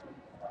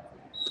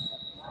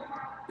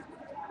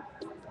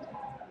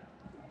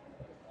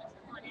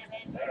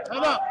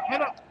 Head up,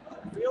 head up.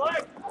 Feel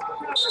it?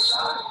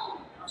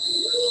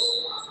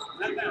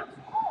 Head down.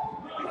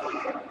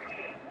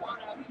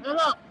 Head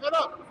up, head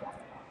up.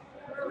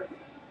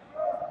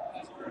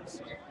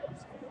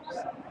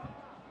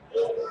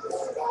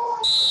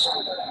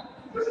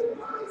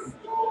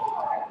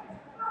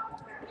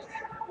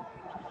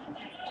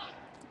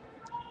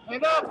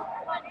 Head up.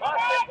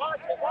 Watch it,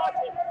 watch it, watch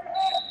it.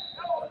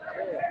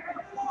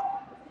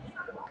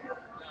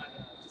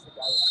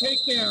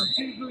 Takedown,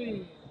 2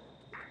 green.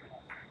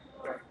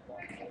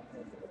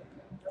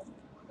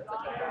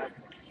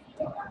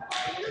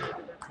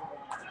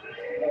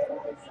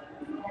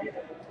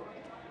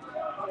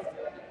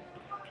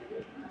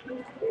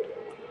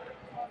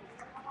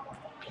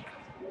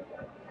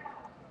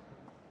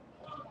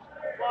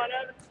 Come on,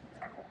 Evan.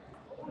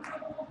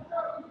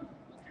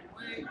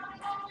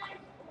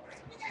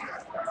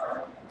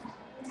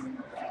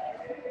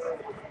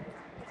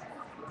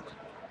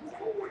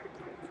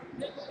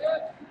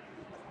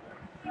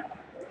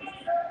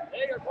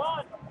 There you go, come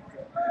on.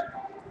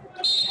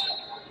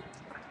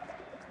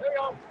 There you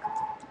go.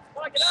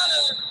 Come on, get out of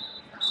there.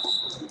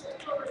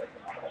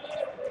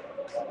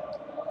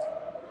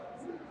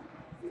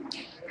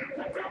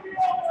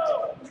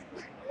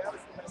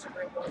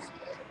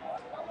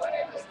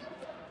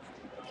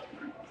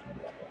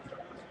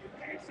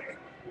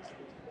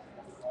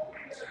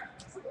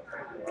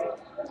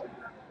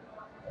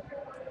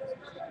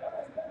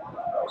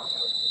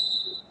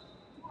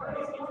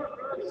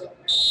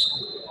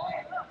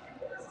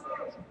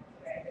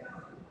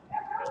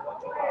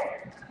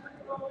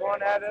 Come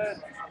on, Evan.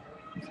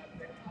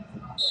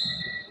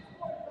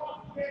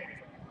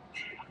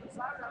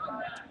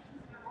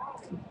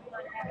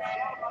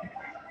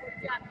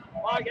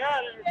 Come on, get out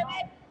of there.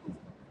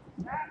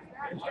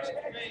 Watch the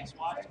face.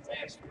 Watch the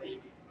face,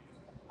 baby.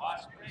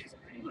 Watch the face,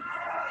 baby.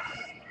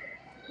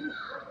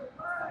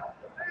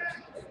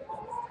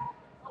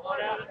 Come on,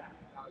 Evan.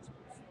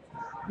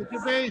 Get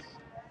your base.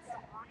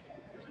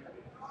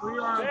 Free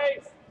your arm.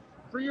 Base.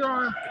 Free your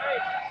arm.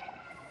 Base.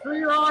 Free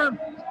your arm.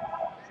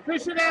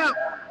 Fish it out.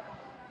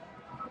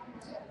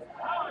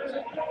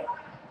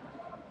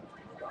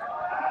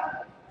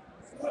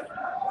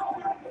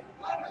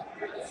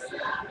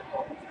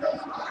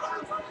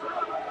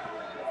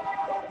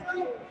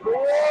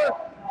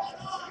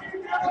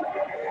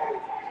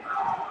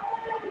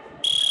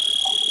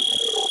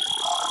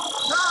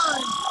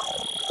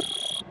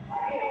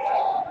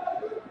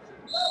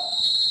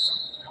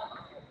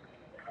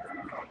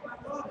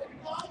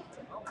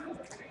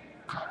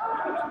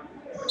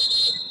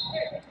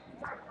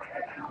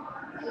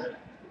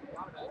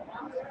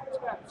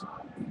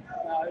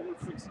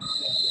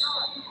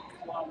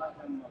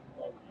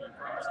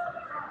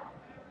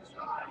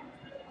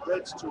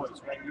 Fred's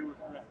choice, right? You were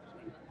correct.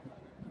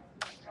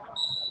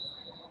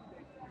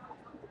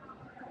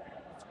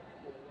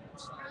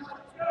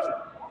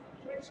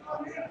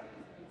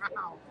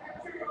 Wow.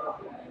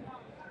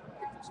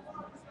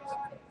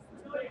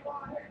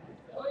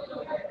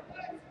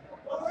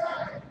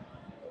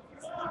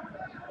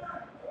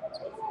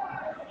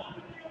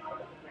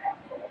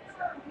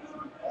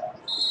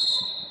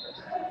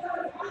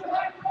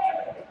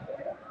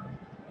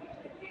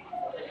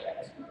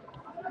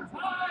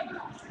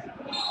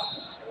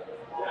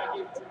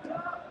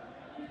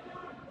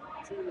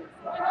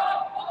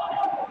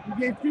 You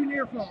gave 2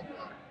 near fall.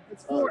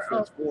 It's 4. so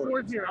it's 4.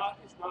 4-0.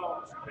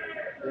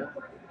 Yeah.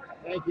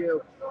 Thank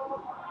you.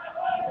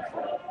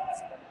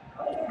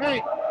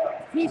 Hey,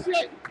 he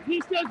says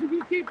if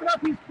you keep it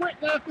up, he's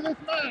quitting after this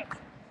match.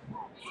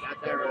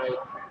 Got that right.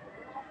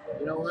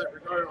 You know what?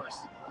 Regardless.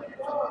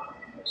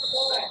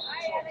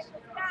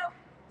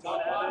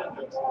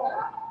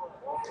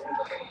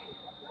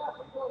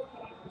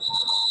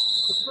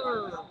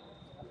 Defer.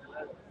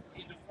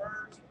 He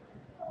defers.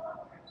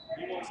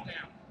 He wants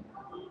down.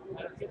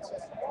 That gets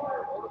us a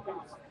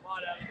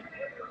lot out of it.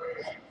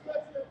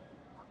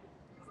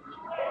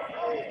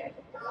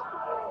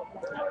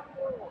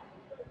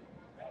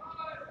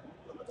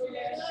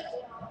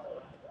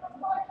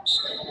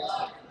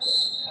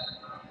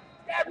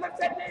 Dad, what's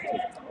that name?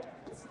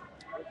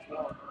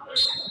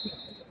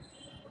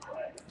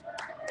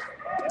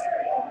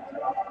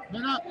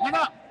 Head up, head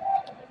up.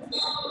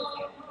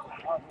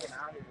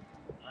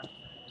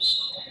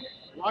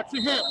 Watch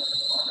your hip.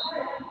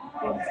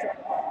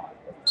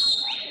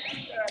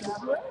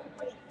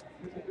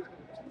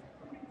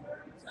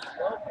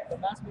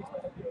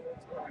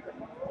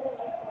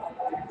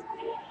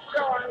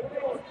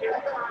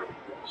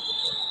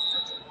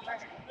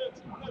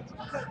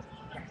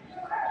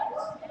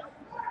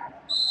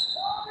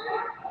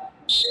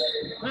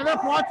 Head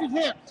up, watch his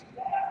hips.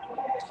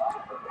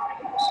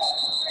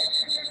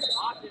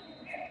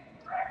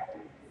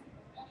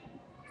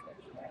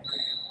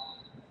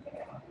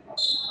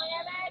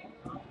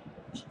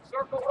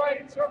 Circle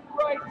right, circle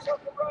right,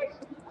 circle right.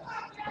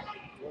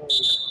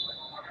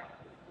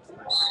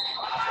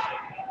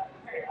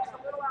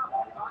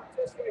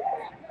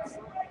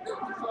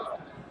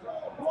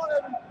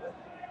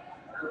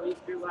 At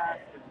least do last.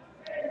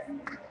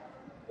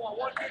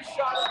 One good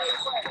shot on this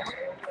way.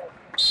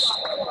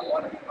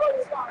 One good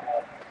shot.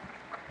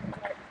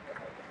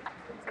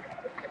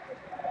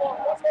 One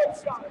more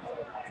shot.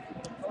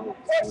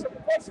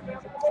 Push him, man,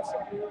 push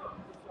him.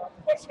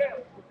 Push him.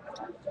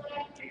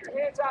 Get your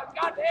hands out.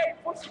 God damn,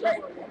 push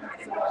straight.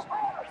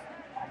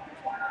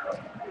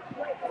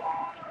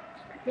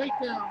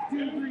 Takedown,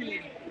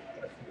 2-3.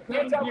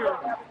 Hands out. 7-0.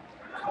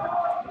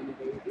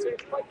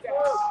 Like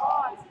that.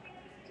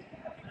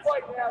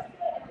 Fight now.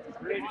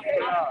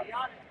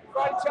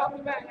 Right, chop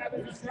the mat,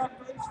 Evan.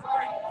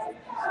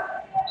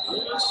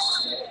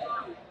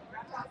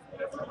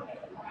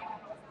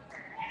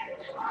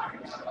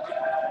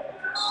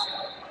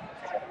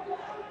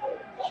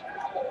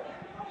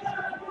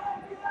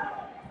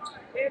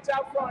 Hands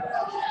out front,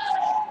 Evan.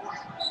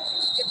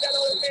 Get that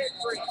other hand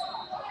free.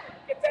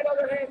 Get that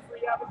other hand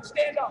free, Evan.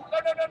 Stand up. No.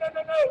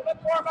 Let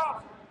the arm out.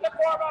 Let the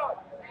arm out.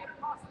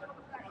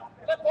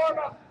 Let the arm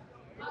out.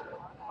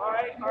 All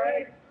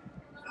right.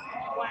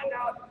 Flatten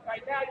out.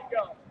 Right now you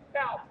go.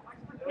 Now,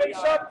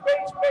 face up,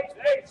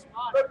 face.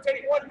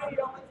 Rotate one knee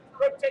up.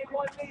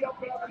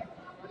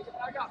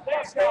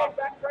 Stand,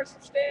 back pressure,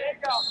 stand.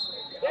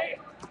 Stand.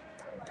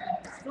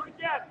 Do it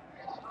again.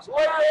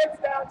 Square your hips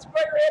down.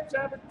 Square your hips,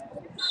 Evan.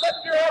 Flip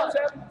your hips,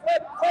 Evan.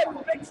 Flip.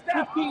 Big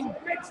step. 15.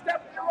 Big step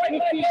with your right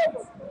leg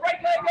over.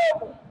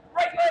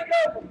 Right leg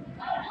over.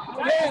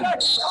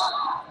 10 seconds.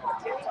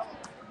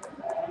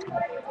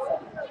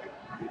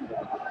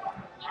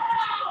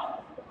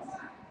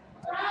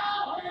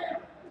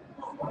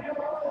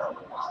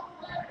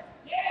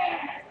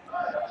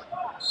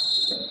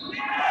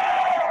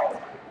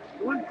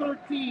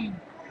 113.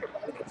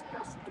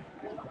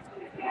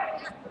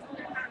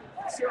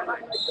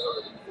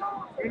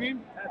 Your name?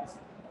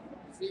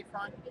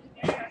 Z-front.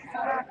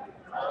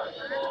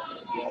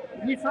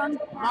 Zefron?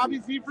 Bobby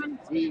Zefron?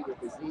 Z with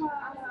the Z.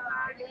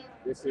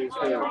 This is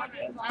who?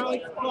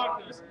 Alex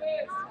Plucker.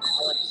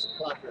 Alex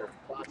Plucker.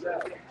 Plucker.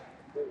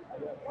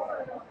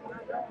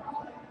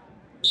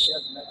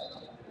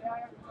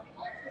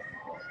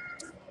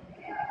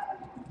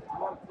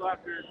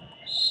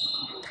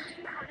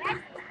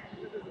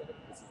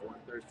 This is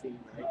 113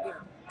 right?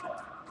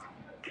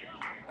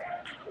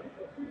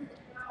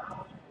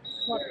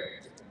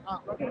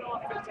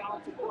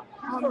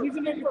 You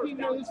can make your feet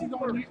know this is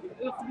on you.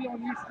 This will be on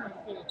your stream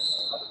too.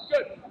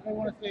 Good. They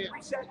want to see it.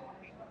 Reset.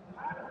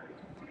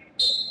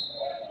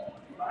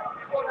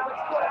 Go,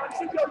 Alex.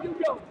 You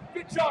go.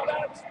 Good job,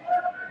 Alex.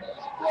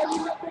 Go, you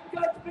got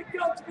big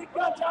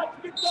guns, Alex.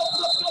 Big guns.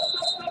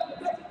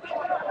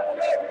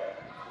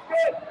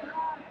 Good.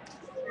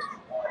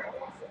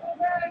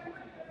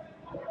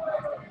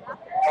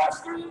 Cross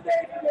through the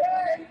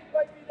Navy.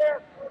 Might be there.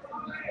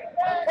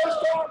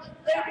 Post on.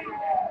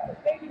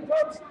 Navy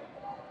post.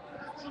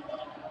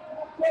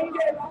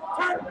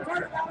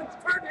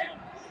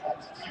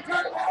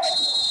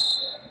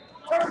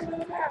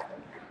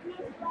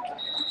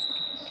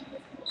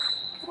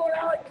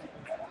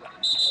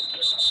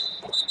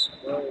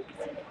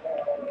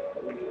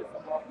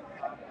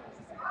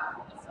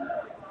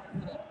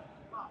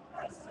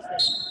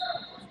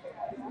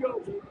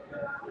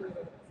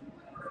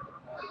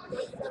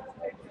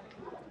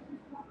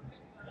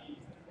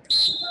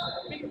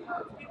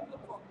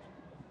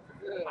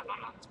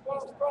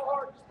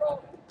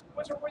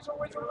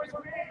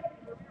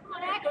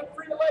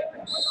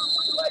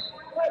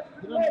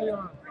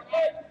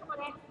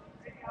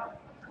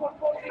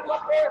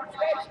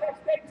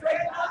 Stay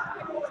straight.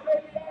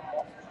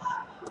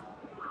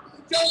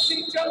 Jonesy,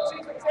 it's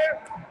there.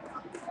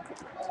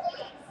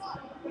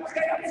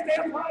 Stay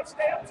up high,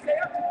 stay up.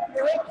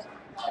 Your hips.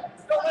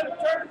 Don't let it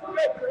turn.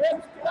 Good, your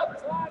hips. Get up,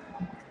 slide.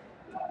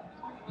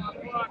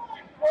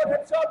 Forward,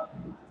 hips up.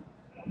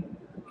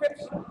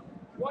 Hips.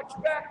 Watch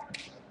back.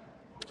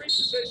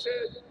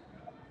 Reposition.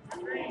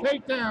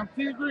 Takedown,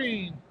 T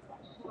Green.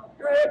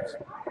 Your hips.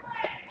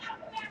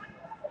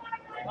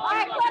 All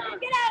right, Clifton,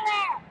 get out of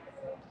there.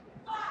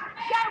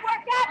 You gotta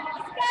work up.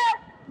 Let's go.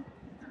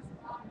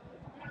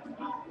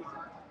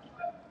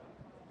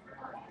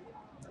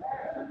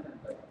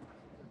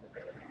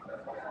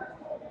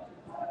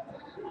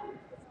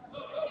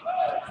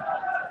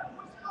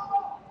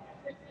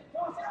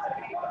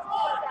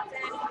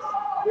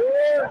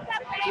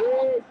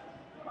 Good.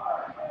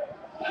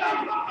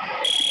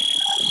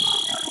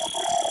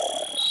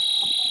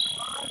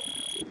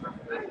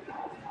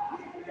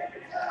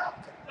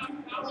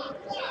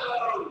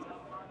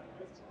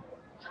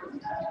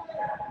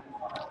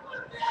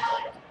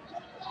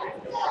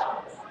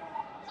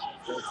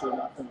 That's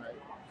nothing right.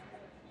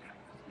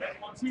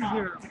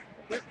 2-0.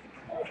 It's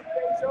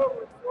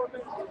over. 4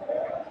 minutes.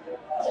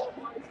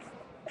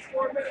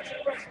 4 minutes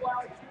of rest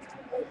while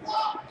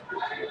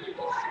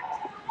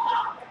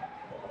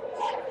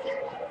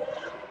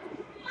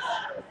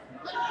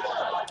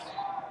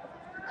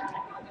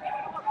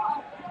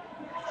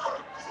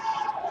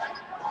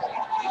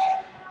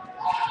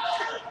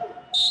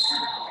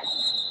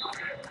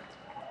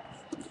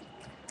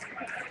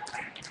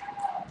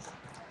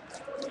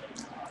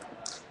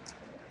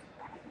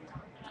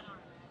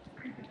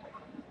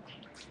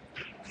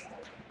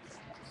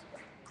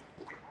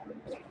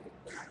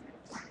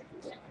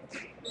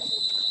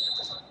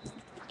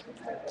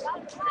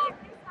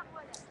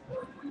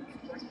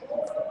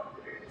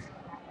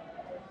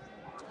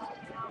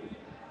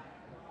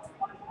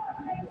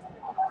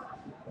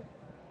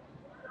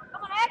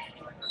Come on, Ed.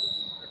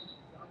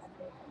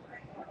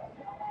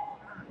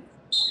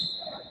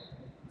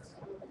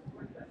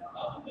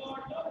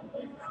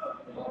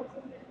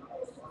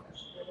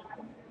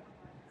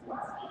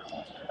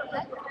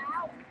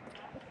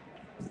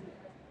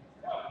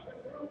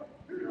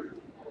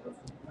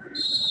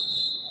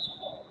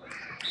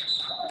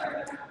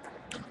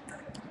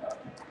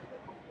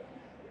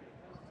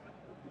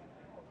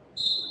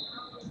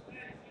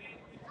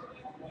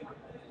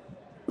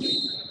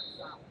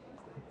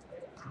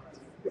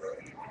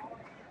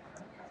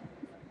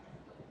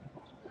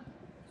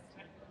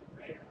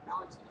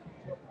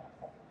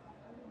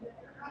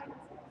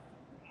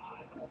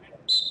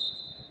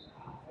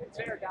 it's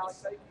there,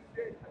 Dallas. You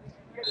did.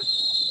 Get it.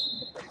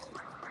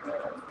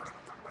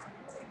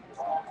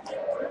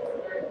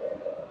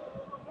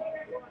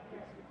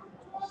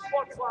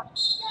 One clock.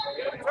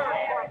 Get a turn.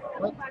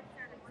 Let's go.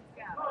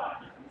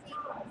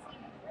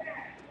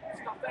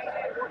 Stop that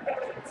hand. Work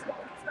that hand. Stop.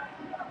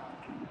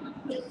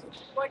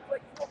 Like,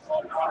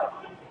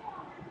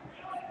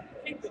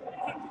 keep it.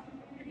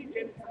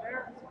 Get it from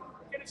there.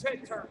 Get his head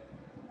turned.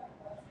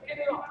 Get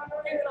it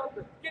up.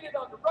 Get it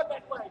under. Run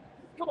that leg.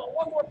 Come on,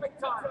 one more big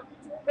time.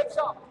 Hips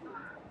up.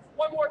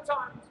 One more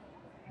time.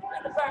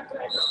 In the back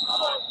leg.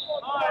 Come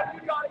on.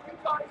 You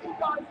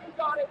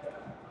got it.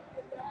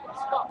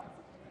 Stop.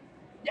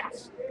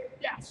 Yes.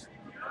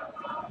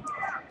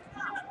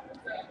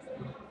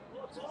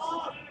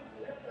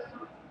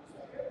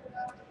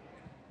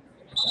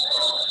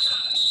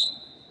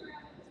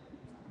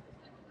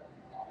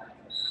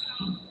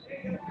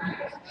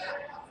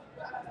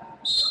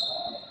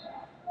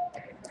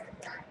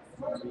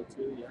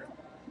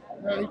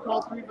 No, he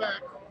called 3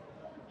 back.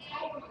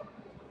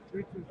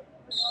 3-2.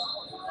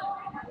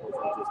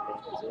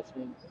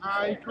 Positioning.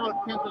 He called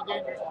cancel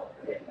dangerous.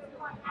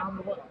 I don't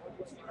know what.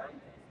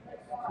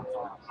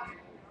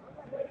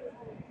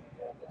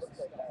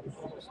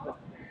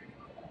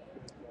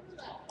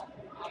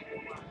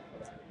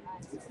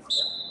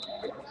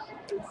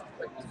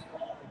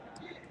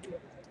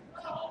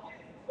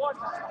 One.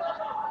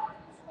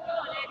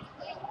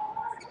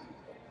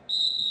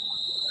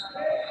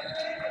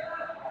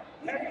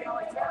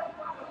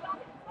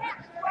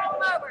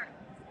 Roll over.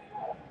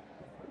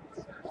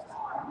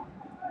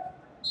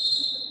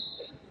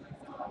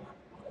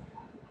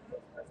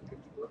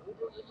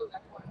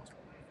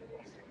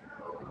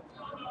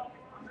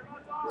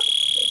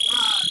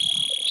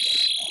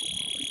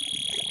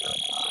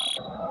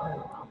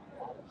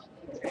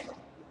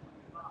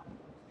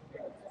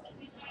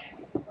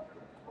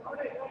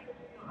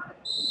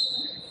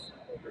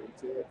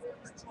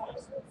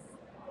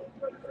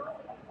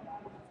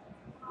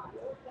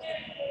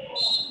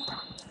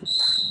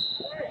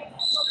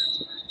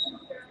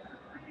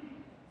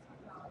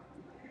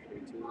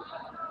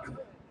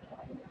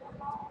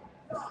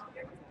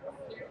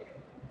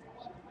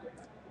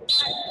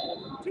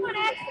 Come on,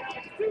 Ed.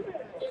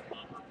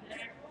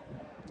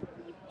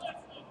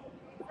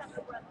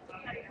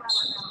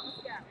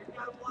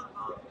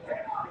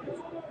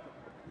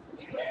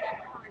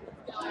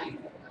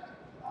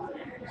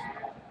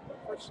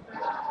 Push.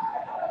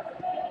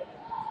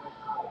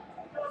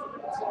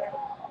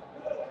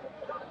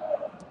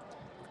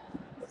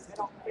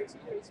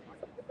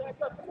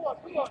 Stop.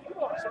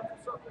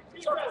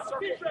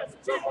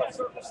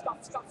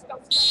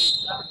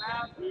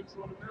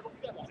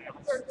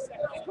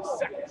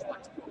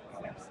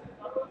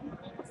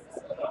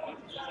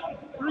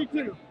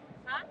 3-2.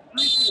 Huh?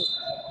 3-2.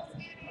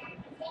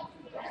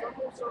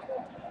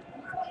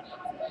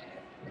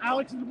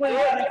 Alex is winning.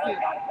 3-2.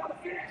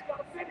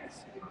 Gotta finish.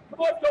 Come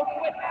on, don't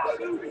quit now.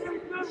 Move.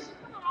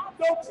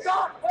 Don't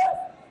stop.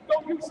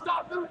 Don't you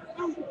stop.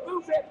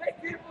 Move it. Make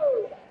him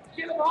move.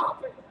 Get him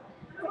hopping.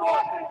 Come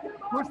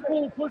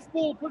on. Push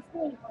pull.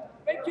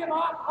 Make him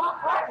hop.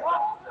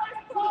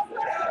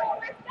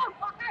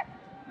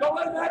 Don't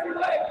let him have your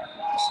leg.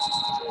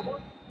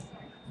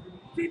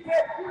 Keep it.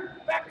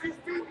 Back to your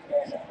feet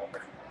again.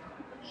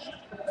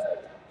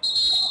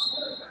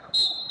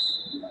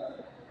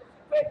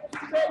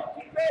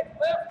 Keep it.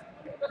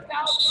 Lift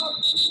down.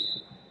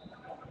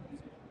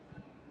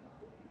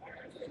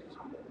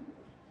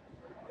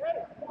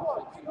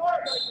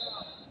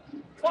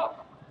 Clock.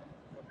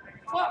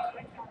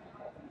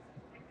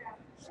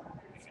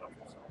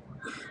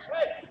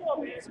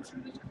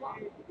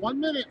 1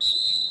 minute.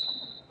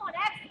 Come on,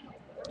 X.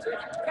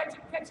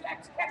 Catch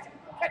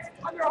it.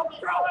 Under home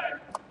throw.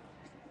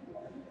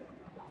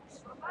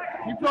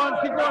 Keep going.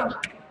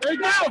 There you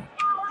go.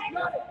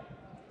 Got it.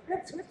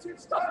 Hit,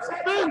 stop.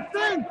 Spin.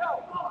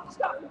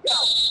 Stop and go.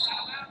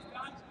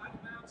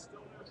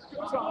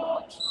 Good job.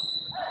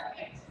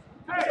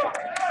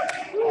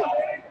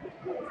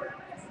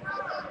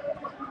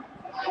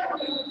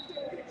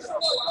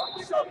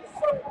 It's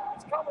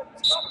coming.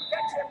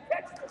 Catch him.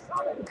 It's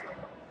coming.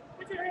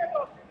 Get your hand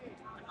up.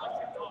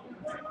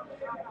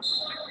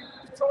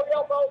 Control the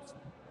elbows.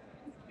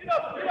 Get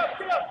up.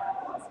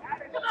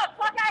 Come on,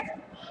 fuck guys.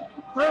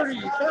 30.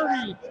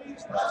 30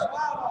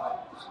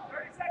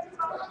 seconds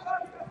on the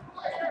clock.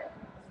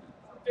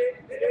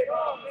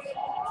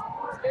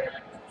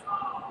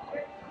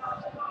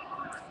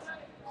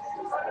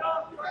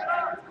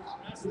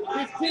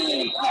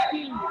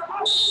 15.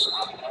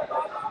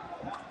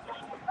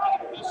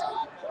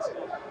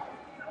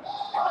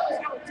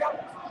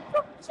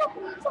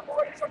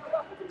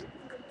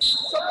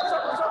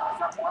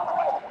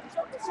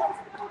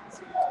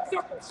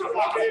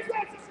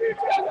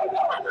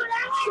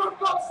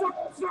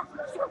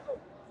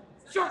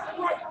 Circle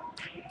right.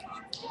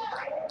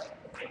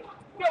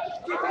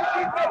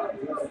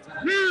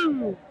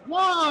 2,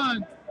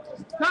 1,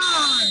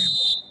 time.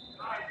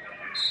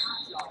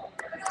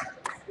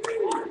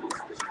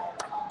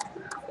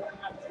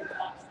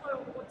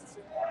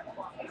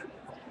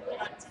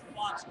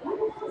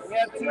 We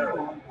have 2.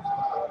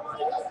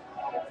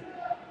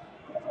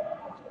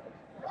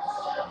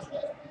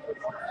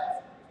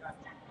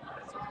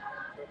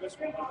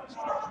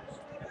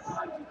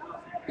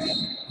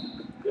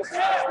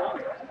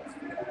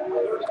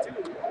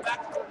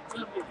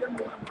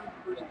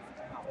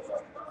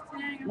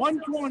 Dang,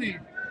 120.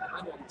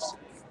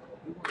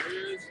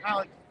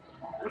 Alex,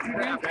 what's your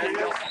name?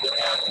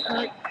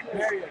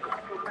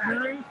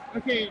 Mary.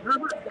 Okay,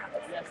 Herbert.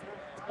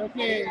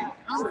 Okay,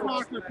 I'm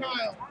Foster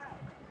Kyle.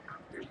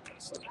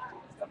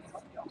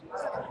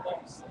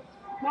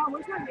 Mom,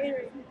 where's my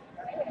Gatorade?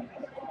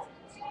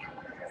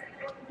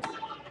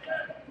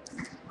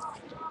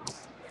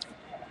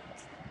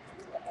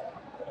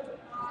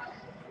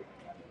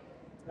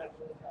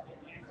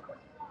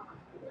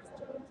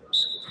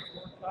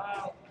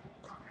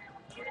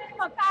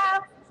 Come on,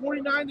 Kyle.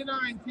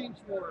 49-9 team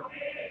score.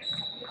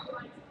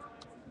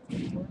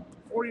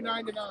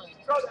 49-9.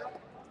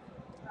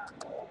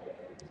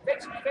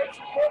 Fix it.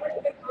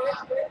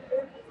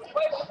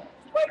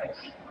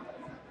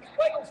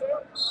 Wait, sir.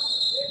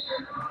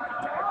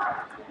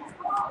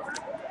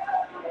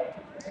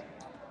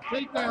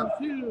 Takedown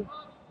 2.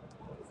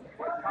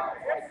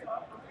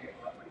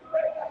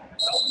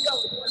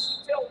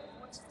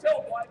 Once you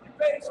tilt, wipe your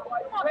face,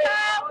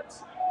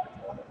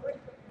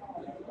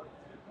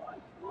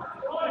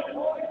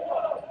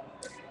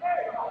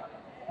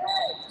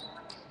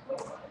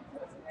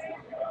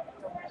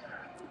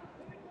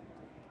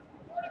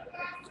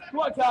 Come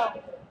on, Kyle.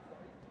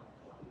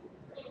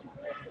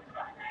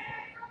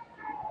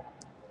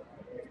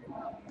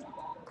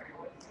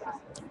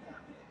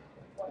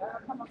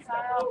 Come on,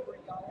 Kyle.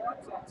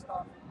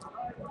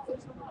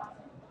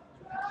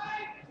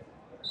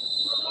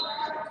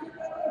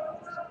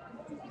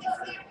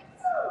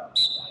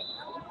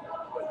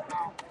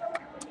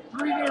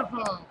 Three near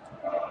fall.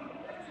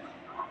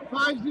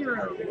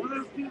 5-0.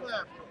 102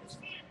 left.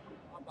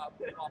 I'm about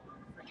to pop a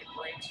freaking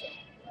brain cell.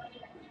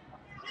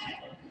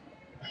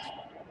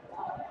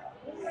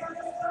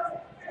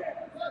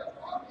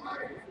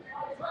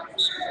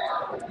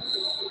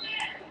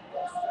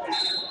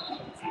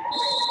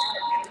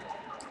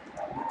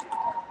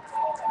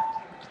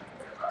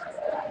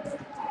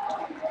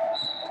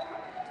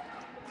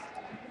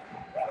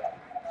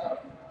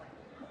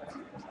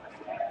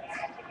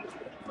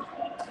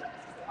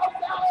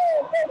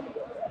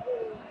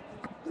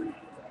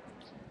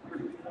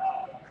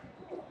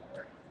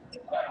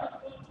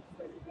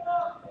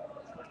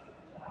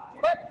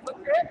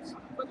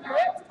 Put your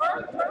hips,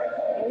 turn.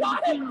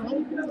 Got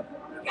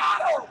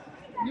him!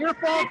 Near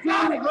fall 2,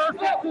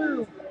 reversal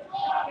 2.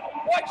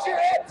 Watch your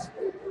hips.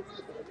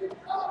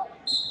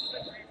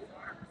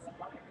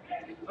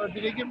 Oh,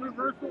 did he give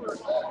reversal or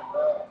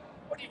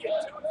What do you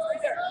get, 2 and 3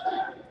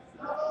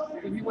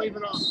 there? did he wave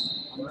it off?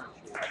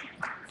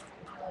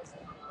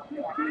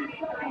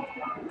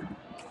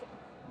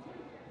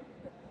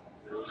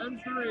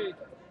 And 3.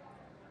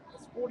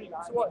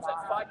 So what's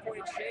that, 5-point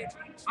exchange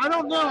each? I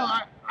don't know.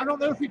 I don't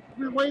know if he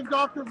waved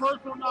off the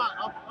reversal or not.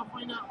 I'll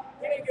find out.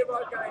 He didn't give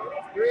our guy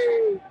any.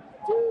 3,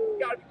 2. You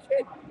gotta be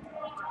kidding.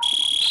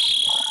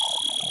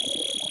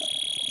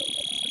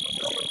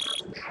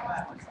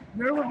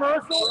 No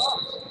reversal?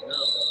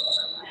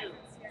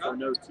 Oh,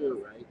 no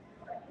 2, right?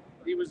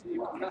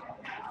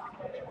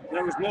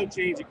 There was no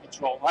change in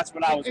control. That's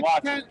what I was It's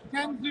watching.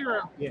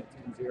 10-0. Yeah,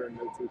 10-0,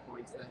 no 2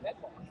 points then.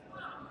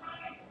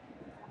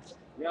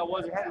 Yeah, it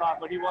was a headlock,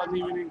 but he wasn't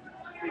even in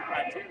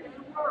criteria.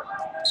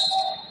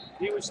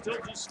 He was still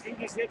just scoot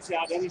his hips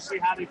out, then you see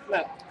how they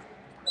flip.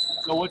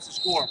 So what's the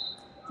score?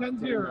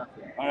 10-0.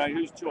 All right,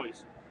 whose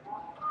choice?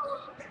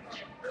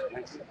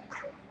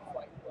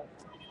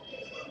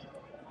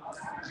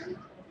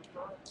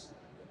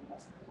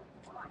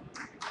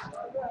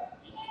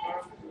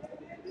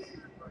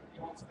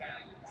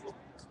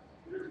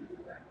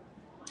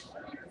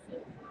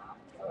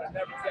 I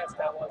never guessed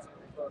that was a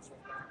reversal.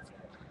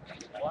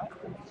 What?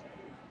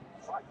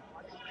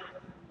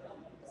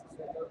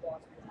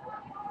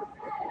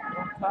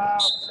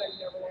 Say you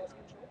never lost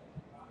control.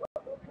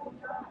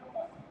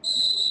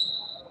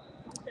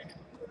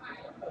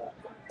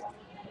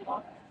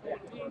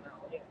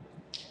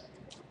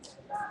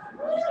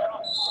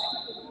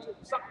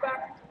 Suck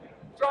back.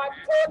 Drive,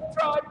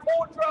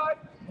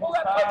 pull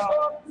that push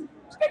off.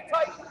 Stay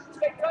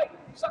tight,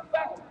 suck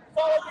back,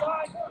 follow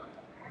behind.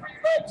 3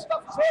 legs,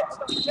 stuff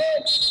his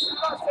head.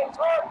 Cross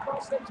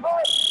stays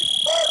hard.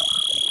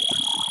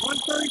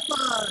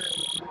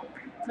 135.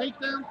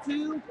 Takedown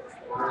 2.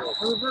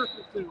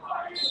 Reversal 2.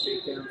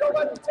 Don't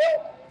let him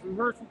tilt.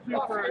 Reversal 2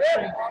 Off for your our head,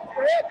 team. off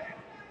your head.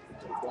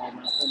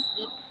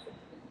 126.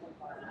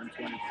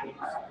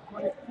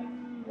 22,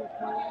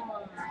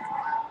 21.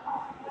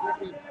 You're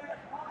good.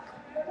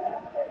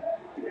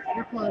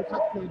 You're close.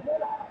 That's good.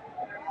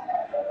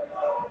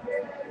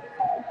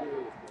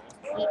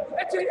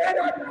 That's your head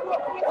on your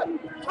foot.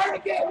 Turn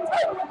again. Turn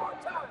one more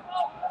time.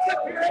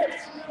 Flip your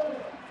hips.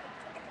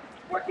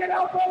 Work it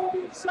elbow on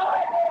each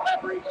side.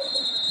 Leverage.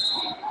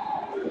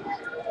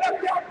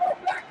 Left elbow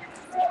back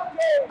into the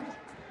game.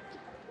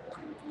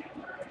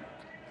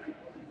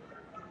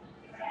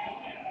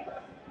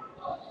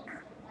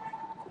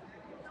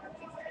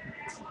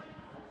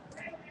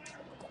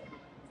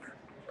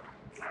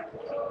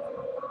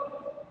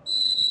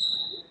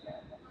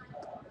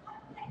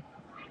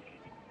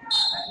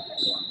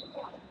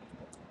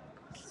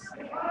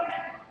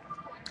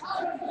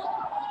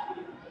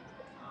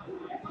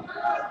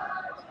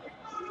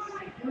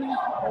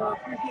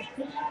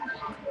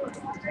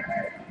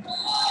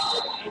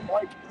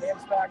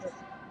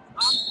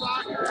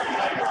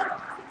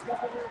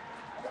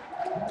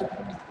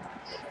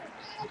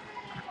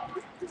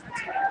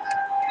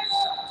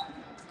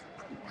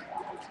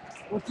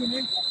 What's your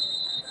name?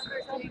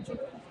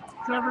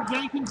 Trevor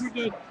Jenkins, you're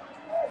good.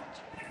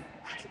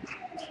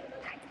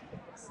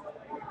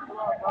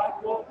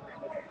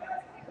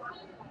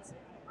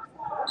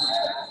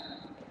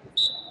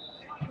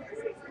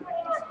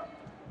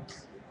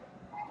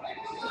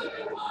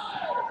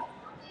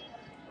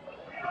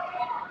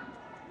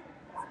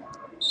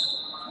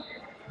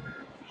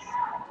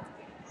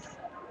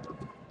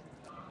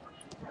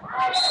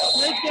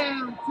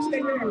 Takedown 2.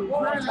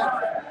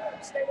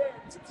 Stay there.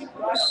 Keep it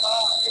right.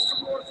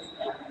 Keep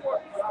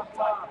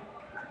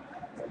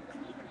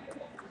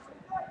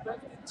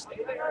Stay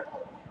there.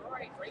 All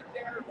right, right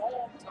there,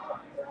 long time.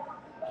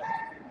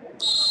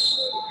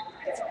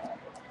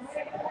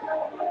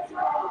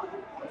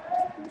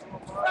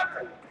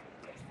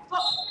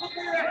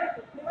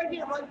 Right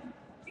here, bud.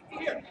 Keep it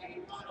here.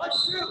 Let's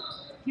shoot.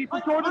 Keep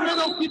it toward the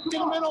middle. Keep it in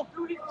the middle.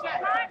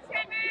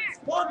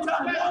 Long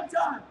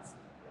time.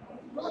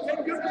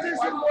 Take good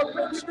position. One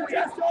big squeeze.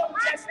 Chest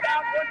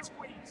down, one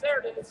squeeze. There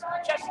it is.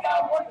 Chest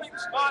down, one big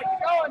squeeze. Keep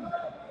going.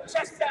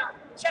 Chest down.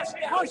 Chest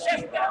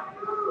down.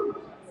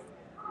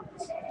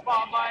 Come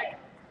on, Mike.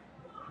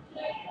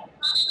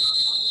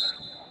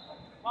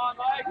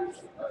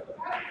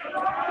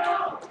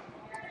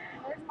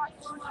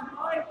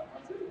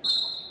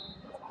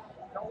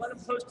 Don't let him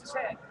post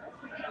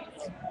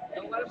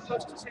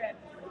his head.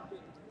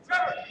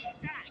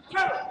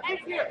 Trevor, in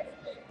here.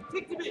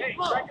 Take the knee. Hey,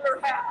 regular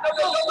half.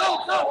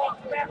 No.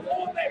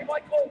 Hold there,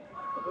 Michael.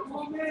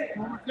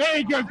 There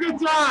you go. Good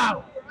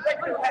job.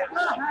 Regular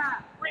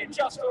half.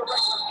 Readjust to a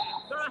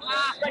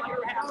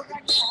regular half.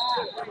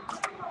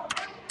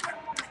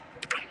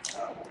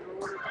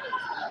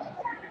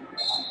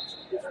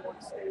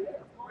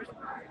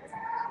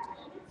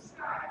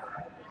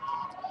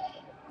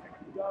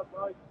 Good job,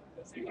 Mike.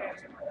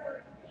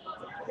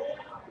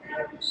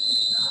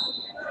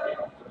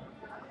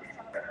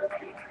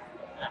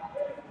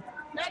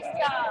 Next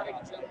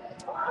guy.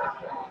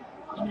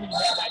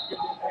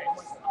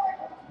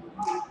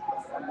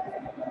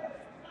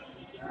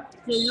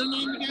 Okay, your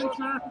name again,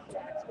 sir?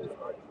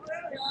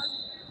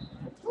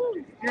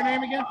 Your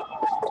name again?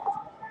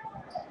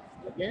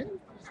 Again?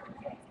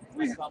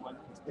 Ray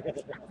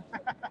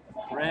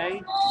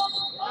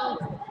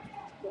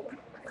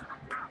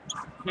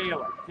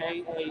Kaler,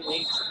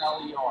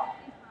 K-A-H-L-E-R.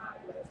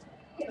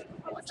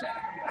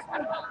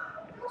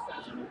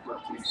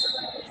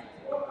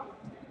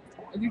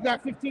 And you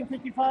got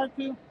 1555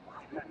 too?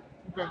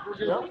 Okay, we're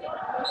good.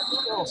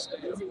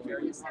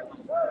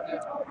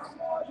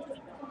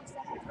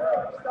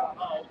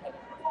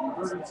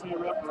 Emergency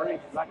referee,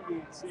 because I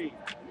can't see.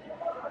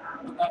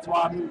 That's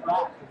why I moved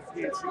back, because I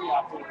can't see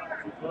out there.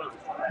 I'm too close.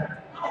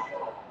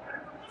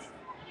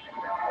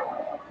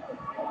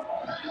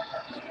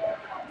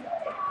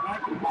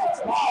 Back to the box,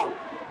 now.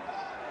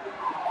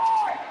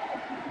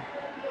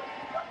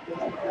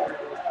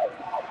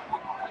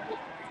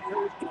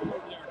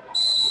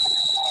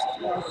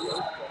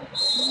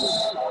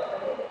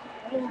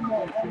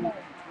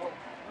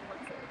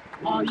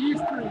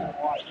 Ustream.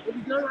 If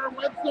you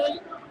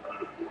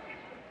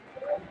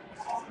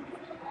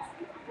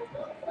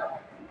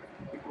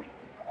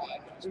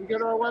go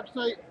to our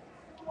website,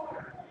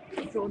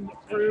 it's on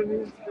for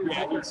news.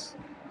 Yes.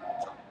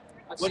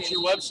 What's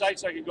your website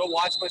so I can go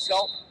watch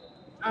myself?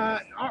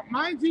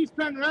 Mine's East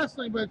Penn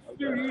Wrestling, but it's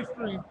through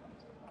Ustream.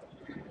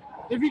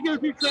 If you go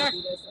through track,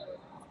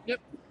 yep,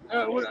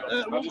 we'll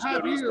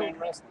have you.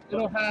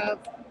 It'll have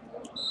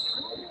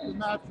the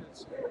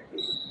matches.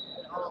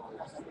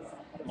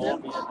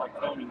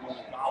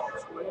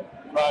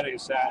 Friday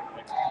and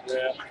Saturday.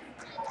 Yeah.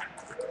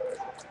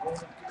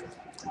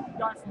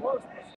 Got some